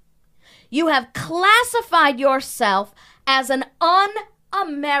law. You have classified yourself as an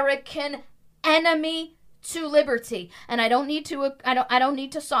un-American enemy to liberty, and I don't need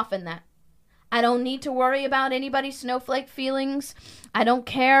to soften that. I don't need to worry about anybody's snowflake feelings. I don't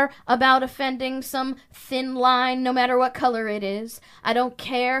care about offending some thin line, no matter what color it is. I don't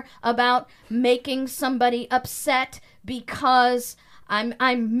care about making somebody upset because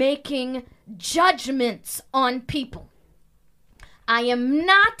I'm making judgments on people. I am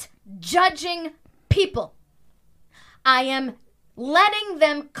not judging people. I am letting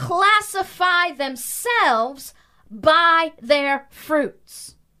them classify themselves by their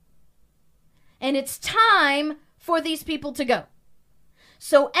fruits. And it's time for these people to go.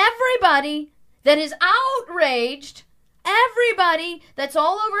 So everybody that is outraged Everybody that's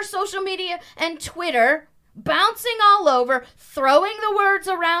all over social media and Twitter, bouncing all over, throwing the words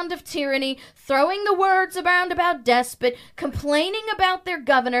around of tyranny, throwing the words around about despot, complaining about their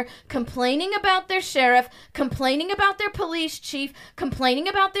governor, complaining about their sheriff, complaining about their police chief, complaining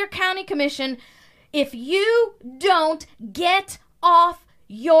about their county commission. If you don't get off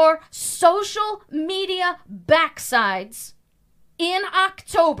your social media backsides in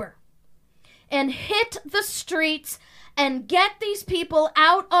October and hit the streets and get these people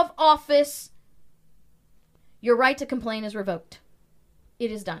out of office, your right to complain is revoked.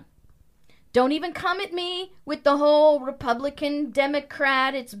 It is done. Don't even come at me with the whole Republican,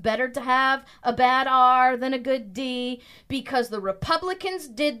 Democrat, it's better to have a bad R than a good D, because the Republicans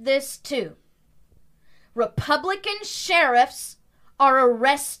did this too. Republican sheriffs are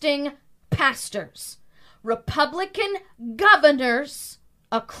arresting pastors. Republican governors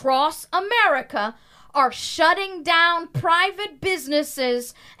across America are shutting down private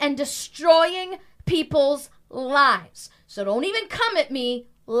businesses and destroying people's lives. So don't even come at me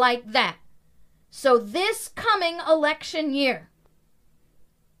like that. So this coming election year,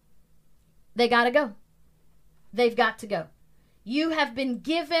 they got to go. They've got to go. You have been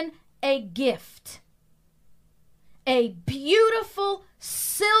given a gift. A beautiful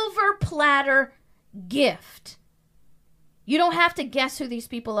silver platter gift. You don't have to guess who these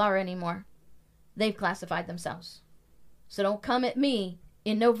people are anymore. They've classified themselves. So don't come at me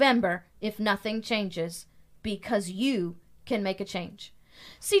in November if nothing changes, because you can make a change.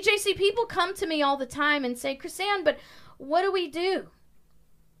 See, JC, people come to me all the time and say, Chrisanne, but what do we do?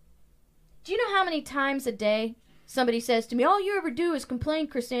 Do you know how many times a day somebody says to me, all you ever do is complain,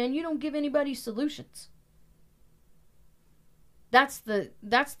 Chrisanne, you don't give anybody solutions? That's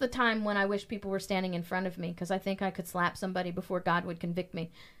the time when I wish people were standing in front of me, because I think I could slap somebody before God would convict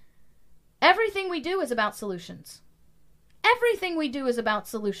me. Everything we do is about solutions. Everything we do is about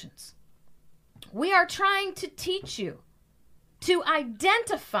solutions. We are trying to teach you to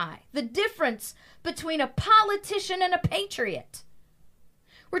identify the difference between a politician and a patriot.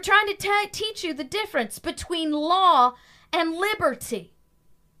 We're trying to teach you the difference between law and liberty.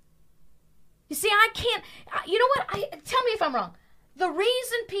 You see, I can't, you know what, tell me if I'm wrong. The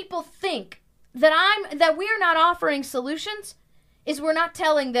reason people think that we're not offering solutions is we're not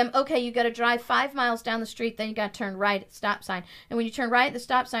telling them, okay, you got to drive 5 miles down the street, then you got to turn right at the stop sign. And when you turn right at the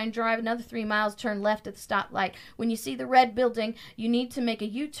stop sign, drive another 3 miles, turn left at the stoplight. When you see the red building, you need to make a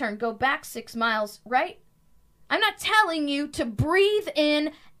U-turn, go back 6 miles, right? I'm not telling you to breathe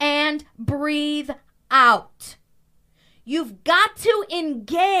in and breathe out. You've got to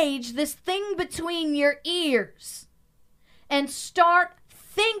engage this thing between your ears and start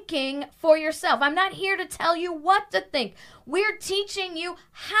thinking for yourself. I'm not here to tell you what to think. We're teaching you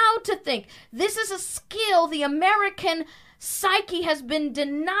how to think. This is a skill the American psyche has been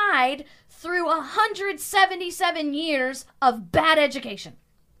denied through 177 years of bad education.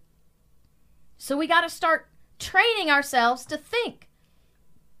 So we got to start training ourselves to think,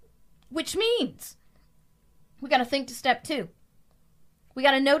 which means we got to think to step 2. We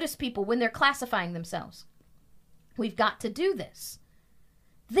got to notice people when they're classifying themselves. We've got to do this.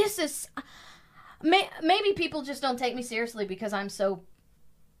 This is, maybe people just don't take me seriously because I'm so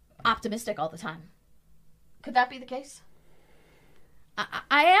optimistic all the time. Could that be the case?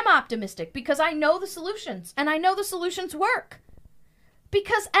 I am optimistic because I know the solutions, and I know the solutions work.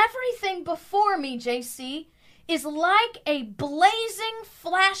 Because everything before me, JC, is like a blazing,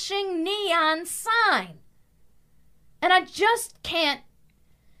 flashing neon sign. And I just can't.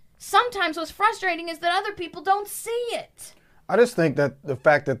 Sometimes what's frustrating is that other people don't see it. I just think that the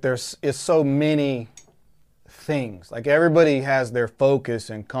fact that there's so many things, like everybody has their focus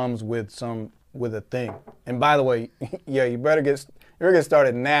and comes with a thing. And by the way, yeah, you better get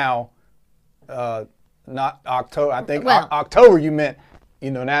started now, not October. I think October you meant,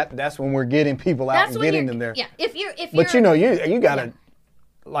 that's when we're getting people out and getting them there. Yeah, if you're. But you got to,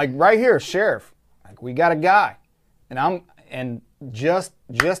 like right here, sheriff. Like we got a guy, and just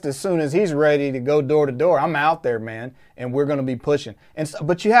as soon as he's ready to go door to door, I'm out there, man, and we're going to be pushing.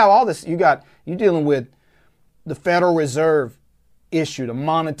 But you have all this. You're dealing with the Federal Reserve issue, the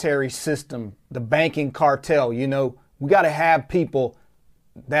monetary system, the banking cartel. We got to have people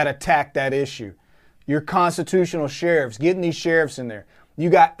that attack that issue. Your constitutional sheriffs, getting these sheriffs in there. You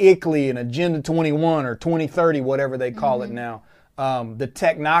got ICLEI and Agenda 21 or 2030, whatever they call it now. The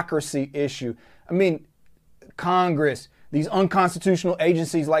technocracy issue. I mean, Congress, these unconstitutional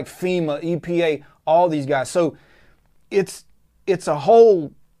agencies like FEMA, EPA, all these guys. So it's a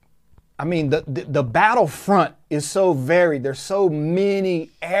whole, I mean, the battlefront is so varied. There's so many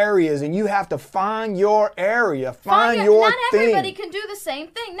areas, and you have to find your area, find your Not thing. everybody can do the same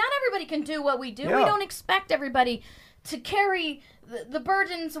thing. Not everybody can do what we do. Yeah. We don't expect everybody to carry the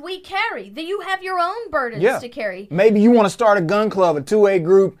burdens we carry. You have your own burdens to carry. Maybe you want to start a gun club, a 2A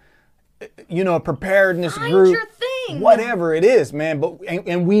group, a preparedness Find group. your thing. Whatever it is, man. But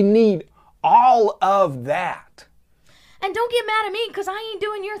and we need all of that. And don't get mad at me because I ain't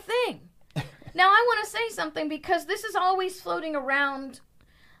doing your thing. Now, I want to say something because this is always floating around,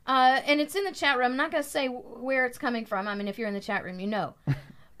 and it's in the chat room. I'm not going to say where it's coming from. I mean, if you're in the chat room, you know.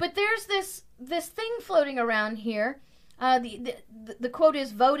 But there's this thing floating around here. The quote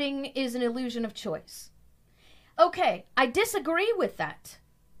is, voting is an illusion of choice. Okay, I disagree with that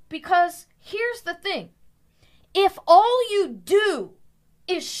because here's the thing. If all you do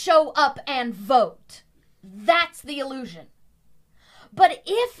is show up and vote, that's the illusion. But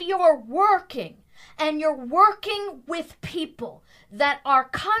if you're working, and you're working with people that are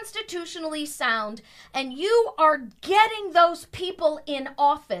constitutionally sound, and you are getting those people in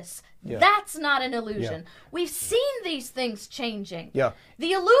office, that's not an illusion. Yeah. We've seen these things changing. Yeah.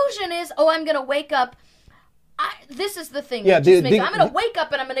 The illusion is, I'm going to wake up. This is the thing. I'm going to wake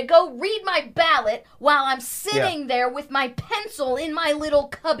up and I'm going to go read my ballot while I'm sitting there with my pencil in my little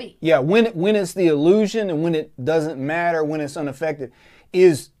cubby. Yeah, when it's the illusion and when it doesn't matter, when it's unaffected,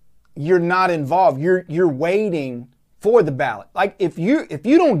 is you're not involved. You're waiting for the ballot. Like if you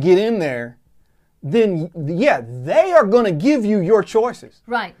don't get in there, then they are going to give you your choices.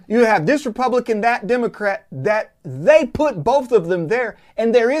 Right. You have this Republican, that Democrat, that they put both of them there,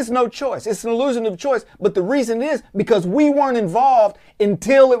 and there is no choice. It's an illusion of choice. But the reason is because we weren't involved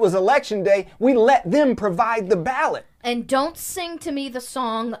until it was election day. We let them provide the ballot. And don't sing to me the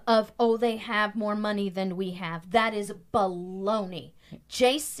song of, they have more money than we have. That is baloney.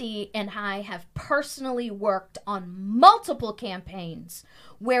 JC and I have personally worked on multiple campaigns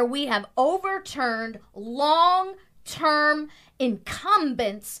where we have overturned long-term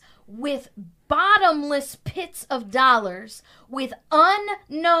incumbents with bottomless pits of dollars with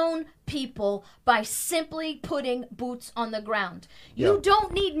unknown people by simply putting boots on the ground. You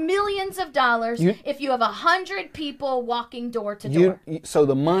don't need millions of dollars if you have 100 people walking door to door. So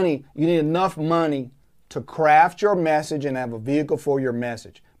the money, you need enough money to craft your message and have a vehicle for your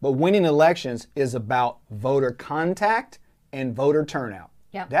message. But winning elections is about voter contact and voter turnout.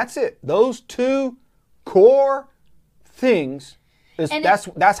 Yep. That's it. Those two core things,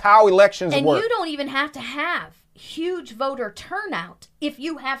 that's how elections work. And you don't even have to have huge voter turnout if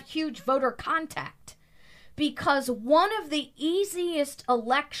you have huge voter contact. Because one of the easiest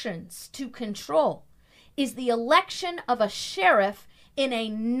elections to control is the election of a sheriff in a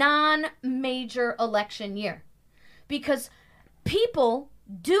non-major election year. Because people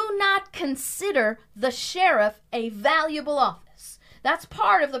do not consider the sheriff a valuable office. That's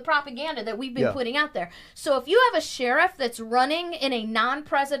part of the propaganda that we've been putting out there. So if you have a sheriff that's running in a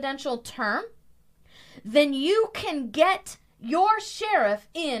non-presidential term, then you can get your sheriff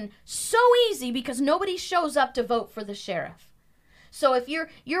in so easy because nobody shows up to vote for the sheriff. So if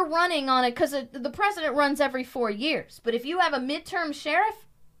you're running on it, because the president runs every 4 years, but if you have a midterm sheriff,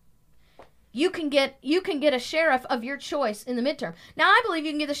 you can get a sheriff of your choice in the midterm. Now, I believe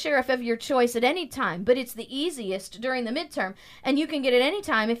you can get the sheriff of your choice at any time, but it's the easiest during the midterm, and you can get it any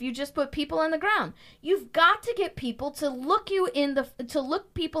time if you just put people on the ground. You've got to get people to look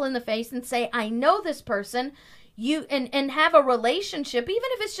people in the face and say, I know this person, and have a relationship, even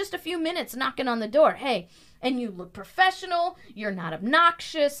if it's just a few minutes knocking on the door. Hey, and you look professional, you're not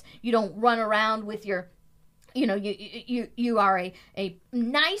obnoxious, you don't run around with your, you are a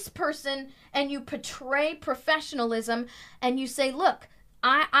nice person, and you portray professionalism, and you say, look,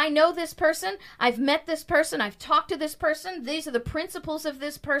 I know this person, I've met this person, I've talked to this person, these are the principles of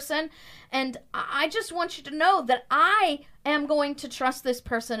this person, and I just want you to know that I am going to trust this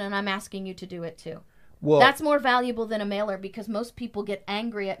person, and I'm asking you to do it too. Well, that's more valuable than a mailer because most people get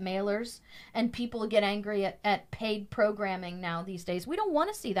angry at mailers and people get angry at paid programming now these days. We don't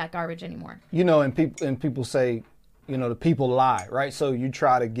want to see that garbage anymore. And people say, the people lie, right? So you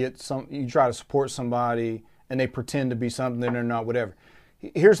try to support somebody and they pretend to be something they're not, whatever.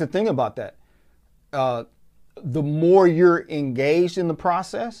 Here's the thing about that. The more you're engaged in the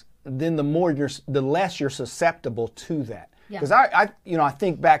process, then the less you're susceptible to that. Because I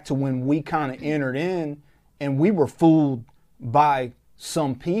think back to when we kind of entered in and we were fooled by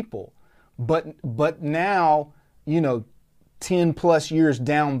some people. But now, 10 plus years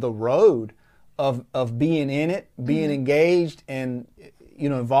down the road of being in it, being engaged and,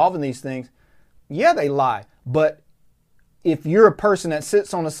 involved in these things, they lie. But if you're a person that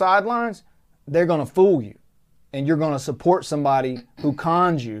sits on the sidelines, they're going to fool you. And you're going to support somebody who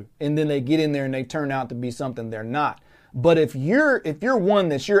cons you, and then they get in there and they turn out to be something they're not. But if you're one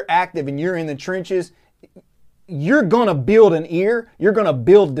that's you're active and you're in the trenches, you're going to build an ear. You're going to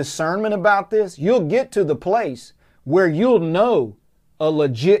build discernment about this. You'll get to the place where you'll know a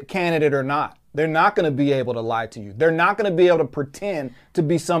legit candidate or not. They're not going to be able to lie to you. They're not going to be able to pretend to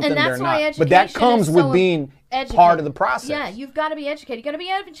be something they're not. But that comes with being part of the process. Yeah, you've got to be educated. You've got to be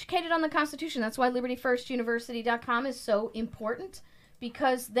educated on the Constitution. That's why LibertyFirstUniversity.com is so important,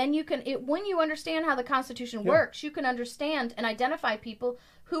 because then you can, when you understand how the Constitution works, you can understand and identify people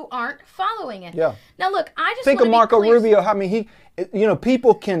who aren't following it. Yeah. Now, look, I just think of Marco Rubio. I mean,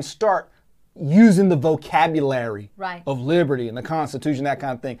 people can start using the vocabulary of liberty and the Constitution, that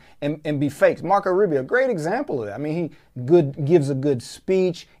kind of thing, and be fakes. Marco Rubio, great example of that. I mean, he gives a good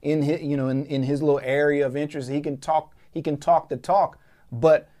speech in his, in his little area of interest. He can talk the talk.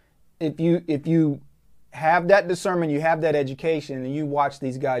 But if you have that discernment, you have that education, and you watch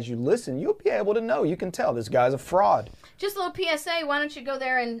these guys, you listen, you'll be able to know. You can tell this guy's a fraud. Just a little PSA, why don't you go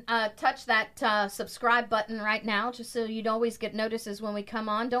there and touch that subscribe button right now, just so you'd always get notices when we come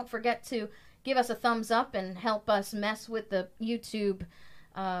on. Don't forget to give us a thumbs up and help us mess with the YouTube,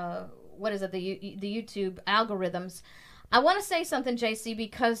 the YouTube algorithms. I want to say something, JC,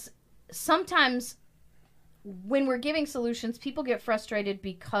 because sometimes when we're giving solutions, people get frustrated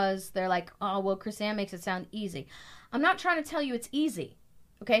because they're like, oh, well, Chris-Ann makes it sound easy. I'm not trying to tell you it's easy.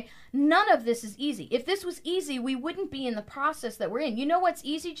 Okay? None of this is easy. If this was easy, we wouldn't be in the process that we're in. You know what's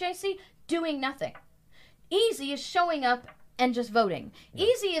easy, JC? Doing nothing. Easy is showing up and just voting.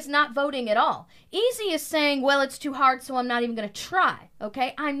 Easy is not voting at all. Easy is saying, well, it's too hard, so I'm not even going to try.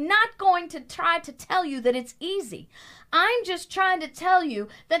 Okay? I'm not going to try to tell you that it's easy. I'm just trying to tell you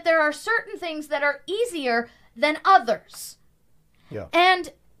that there are certain things that are easier than others. Yeah.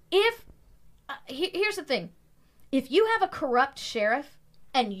 And here's the thing. If you have a corrupt sheriff,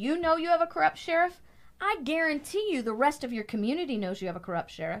 and you know you have a corrupt sheriff, I guarantee you the rest of your community knows you have a corrupt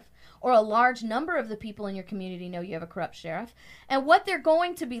sheriff, or a large number of the people in your community know you have a corrupt sheriff. And what they're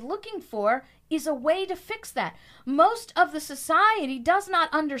going to be looking for is a way to fix that. Most of the society does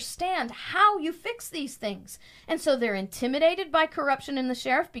not understand how you fix these things. And so they're intimidated by corruption in the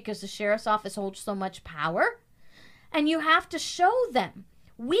sheriff because the sheriff's office holds so much power. And you have to show them,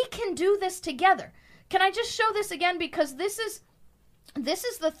 we can do this together. Can I just show this again? Because this is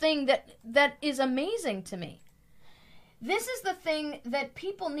the thing that is amazing to me. This is the thing that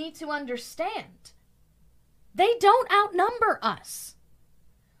people need to understand. They don't outnumber us.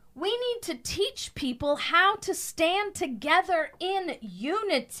 We need to teach people how to stand together in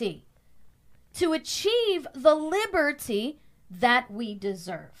unity to achieve the liberty that we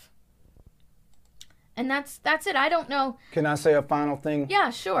deserve. And that's it. I don't know. Can I say a final thing?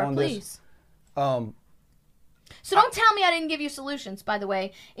 Yeah, sure, please. So don't tell me I didn't give you solutions, by the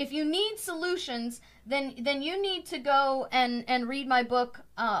way. If you need solutions, then you need to go and read my book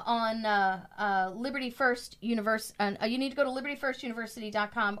on Liberty First University. You need to go to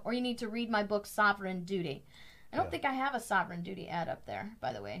LibertyFirstUniversity.com, or you need to read my book, Sovereign Duty. I don't think I have a Sovereign Duty ad up there,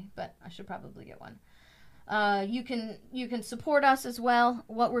 by the way, but I should probably get one. You can support us as well,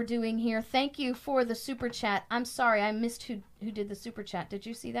 what we're doing here. Thank you for the super chat. I'm sorry, I missed who did the super chat. Did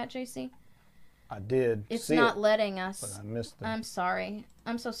you see that, JC? I did. It's not letting us. But I missed it. I'm sorry.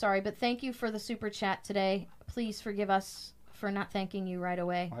 I'm so sorry. But thank you for the super chat today. Please forgive us for not thanking you right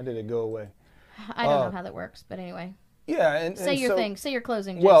away. Why did it go away? I don't know how that works, but anyway. Yeah. And say your thing. Say your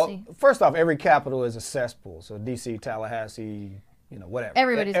closing, JC. Well, first off, every capital is a cesspool. So D.C., Tallahassee, whatever.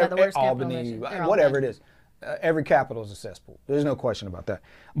 Everybody's got the worst Albany, capital. whatever it is. Every capital is a cesspool. There's no question about that.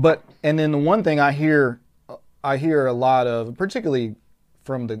 And then the one thing I hear a lot of, particularly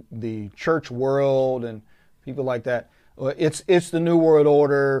from the church world and people like that, it's the New World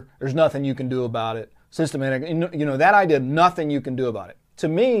Order. There's nothing you can do about it. Systematic, that idea, nothing you can do about it. To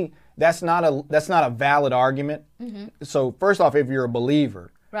me, that's not a valid argument. Mm-hmm. So first off, if you're a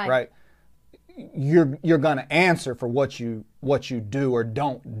believer, right, you're going to answer for what you do or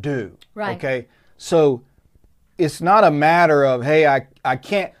don't do. Right. Okay. So it's not a matter of, hey, I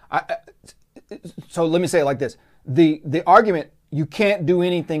can't. So let me say it like this: the argument, you can't do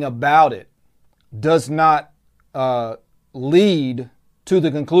anything about it, does not lead to the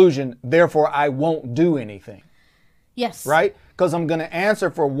conclusion, therefore I won't do anything. Yes. Right? Because I'm going to answer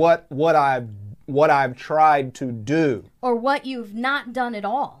for what I've tried to do. Or what you've not done at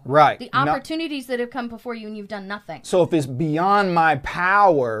all. Right. The opportunities that have come before you and you've done nothing. So if it's beyond my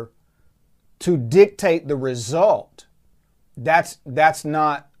power to dictate the result, that's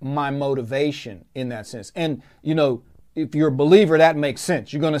not my motivation in that sense. And, if you're a believer, that makes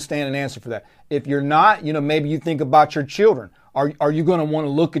sense. You're going to stand and answer for that. If you're not, maybe you think about your children. Are you going to want to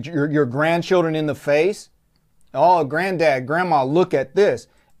look at your grandchildren in the face? Oh, granddad, grandma, look at this.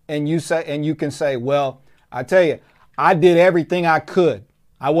 And you can say, well, I tell you, I did everything I could.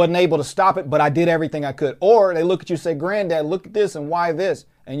 I wasn't able to stop it, but I did everything I could. Or they look at you and say, granddad, look at this and why this?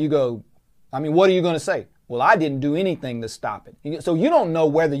 And you go, what are you going to say? Well, I didn't do anything to stop it. So you don't know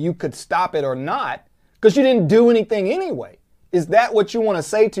whether you could stop it or not because you didn't do anything anyway. Is that what you want to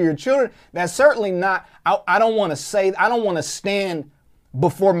say to your children? That's certainly not. I don't want to stand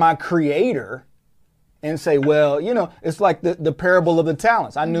before my Creator and say, well, it's like the parable of the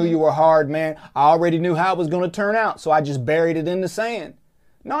talents. I knew you were hard, man. I already knew how it was going to turn out, so I just buried it in the sand.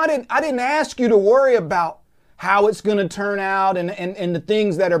 No, I didn't ask you to worry about how it's going to turn out and the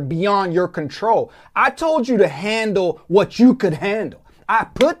things that are beyond your control. I told you to handle what you could handle. I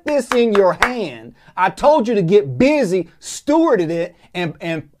put this in your hand. I told you to get busy, stewarded it,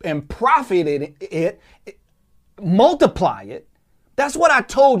 and profited it, multiply it. That's what I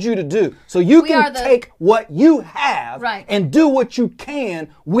told you to do. So you can take what you have and do what you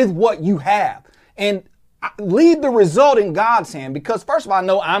can with what you have. And leave the result in God's hand, because first of all, I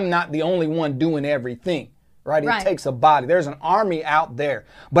know I'm not the only one doing everything, right? It takes a body. There's an army out there.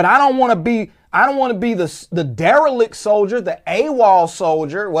 But I don't want to be the derelict soldier, the AWOL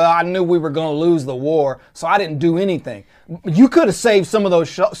soldier. Well, I knew we were going to lose the war, so I didn't do anything. You could have saved some of those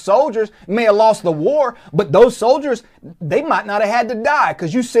soldiers, may have lost the war, but those soldiers, they might not have had to die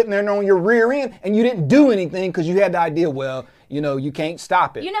because you sitting there on your rear end and you didn't do anything because you had the idea, well, you can't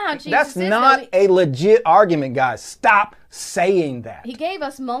stop it. You know how Jesus That's not a legit argument, guys. Stop saying that. He gave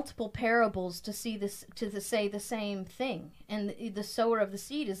us multiple parables to say the same thing. And the sower of the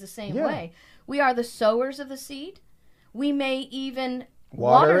seed is the same way. We are the sowers of the seed. We may even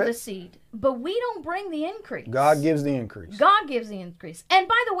water the seed, but we don't bring the increase. God gives the increase. God gives the increase. And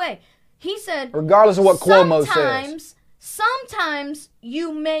by the way, he said, regardless of what Cuomo says, sometimes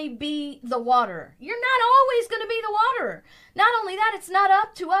you may be the waterer. You're not always going to be the waterer. Not only that, it's not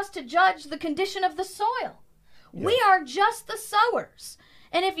up to us to judge the condition of the soil. Yeah. We are just the sowers.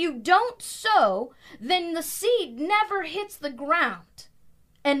 And if you don't sow, then the seed never hits the ground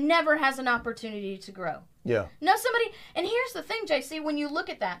and never has an opportunity to grow. Yeah. No, and here's the thing, JC, when you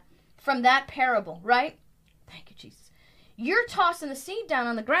look at that, from that parable, right? Thank you, Jesus. You're tossing the seed down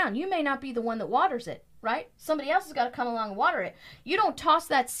on the ground. You may not be the one that waters it, right? Somebody else has got to come along and water it. You don't toss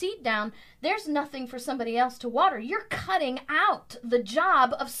that seed down. There's nothing for somebody else to water. You're cutting out the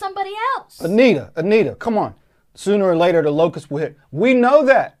job of somebody else. Anita, come on. Sooner or later, the locust will hit. We know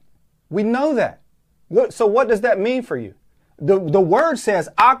that. We know that. So what does that mean for you? The word says,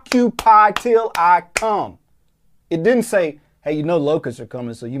 occupy till I come. It didn't say, hey, locusts are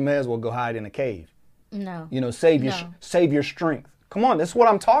coming, so you may as well go hide in a cave. No. Save your strength. Come on, that's what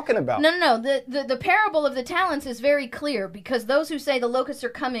I'm talking about. No. The parable of the talents is very clear, because those who say the locusts are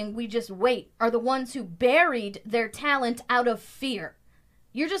coming, we just wait, are the ones who buried their talent out of fear.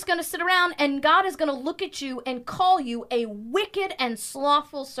 You're just going to sit around, and God is going to look at you and call you a wicked and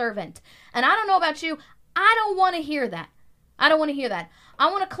slothful servant. And I don't know about you, I don't want to hear that. I don't want to hear that.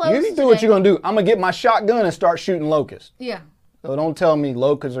 I want to close You do what you're going to do. I'm going to get my shotgun and start shooting locusts. Yeah. So don't tell me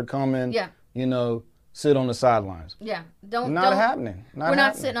locusts are coming. Yeah. Sit on the sidelines. Yeah. Not happening. We're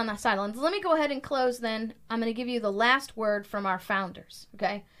not sitting on the sidelines. Let me go ahead and close then. I'm going to give you the last word from our founders,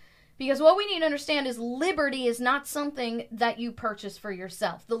 okay? Because what we need to understand is liberty is not something that you purchase for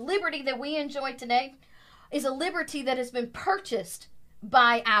yourself. The liberty that we enjoy today is a liberty that has been purchased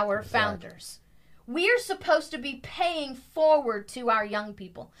by our founders. We are supposed to be paying forward to our young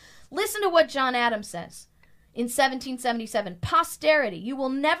people. Listen to what John Adams says in 1777. Posterity, you will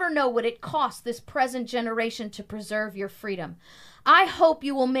never know what it costs this present generation to preserve your freedom. I hope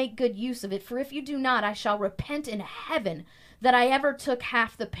you will make good use of it, for if you do not, I shall repent in heaven that I ever took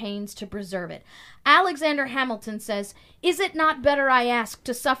half the pains to preserve it. Alexander Hamilton says, is it not better, I ask,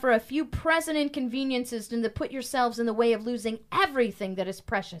 to suffer a few present inconveniences than to put yourselves in the way of losing everything that is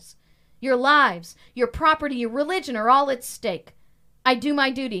precious? Your lives, your property, your religion are all at stake. I do my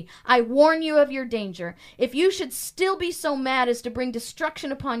duty. I warn you of your danger. If you should still be so mad as to bring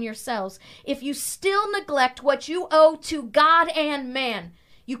destruction upon yourselves, if you still neglect what you owe to God and man,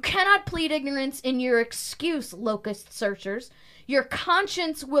 you cannot plead ignorance in your excuse, locust searchers. Your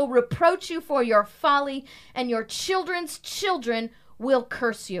conscience will reproach you for your folly, and your children's children will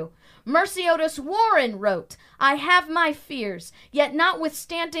curse you. Merciotus Warren wrote, I have my fears, yet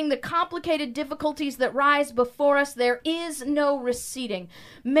notwithstanding the complicated difficulties that rise before us, there is no receding.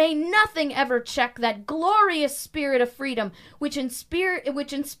 May nothing ever check that glorious spirit of freedom which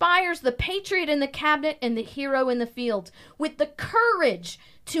inspires the patriot in the cabinet and the hero in the field with the courage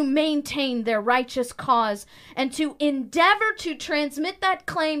to maintain their righteous cause and to endeavor to transmit that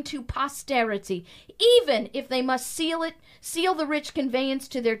claim to posterity, even if they must seal the rich conveyance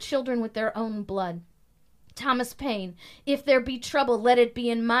to their children with their own blood. Thomas Paine, if there be trouble, let it be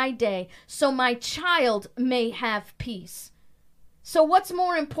in my day, so my child may have peace. So what's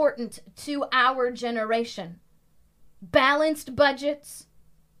more important to our generation? Balanced budgets,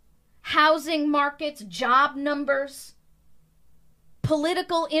 housing markets, job numbers,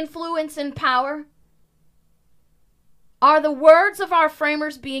 political influence and power? Are the words of our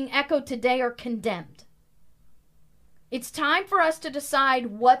framers being echoed today or condemned? It's time for us to decide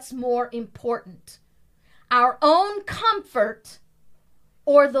what's more important, our own comfort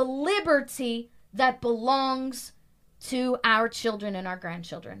or the liberty that belongs to our children and our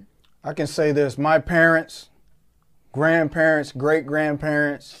grandchildren. I can say this, my parents, grandparents,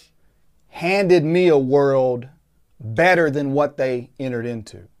 great-grandparents handed me a world better than what they entered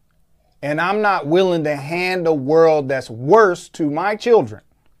into. And I'm not willing to hand a world that's worse to my children.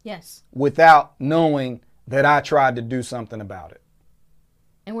 Yes. Without knowing that I tried to do something about it.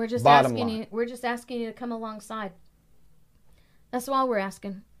 And we're just Bottom asking line. you, we're just asking you to come alongside. That's all we're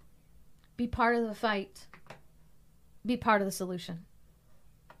asking. Be part of the fight. Be part of the solution.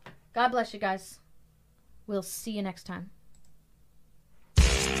 God bless you guys. We'll see you next time.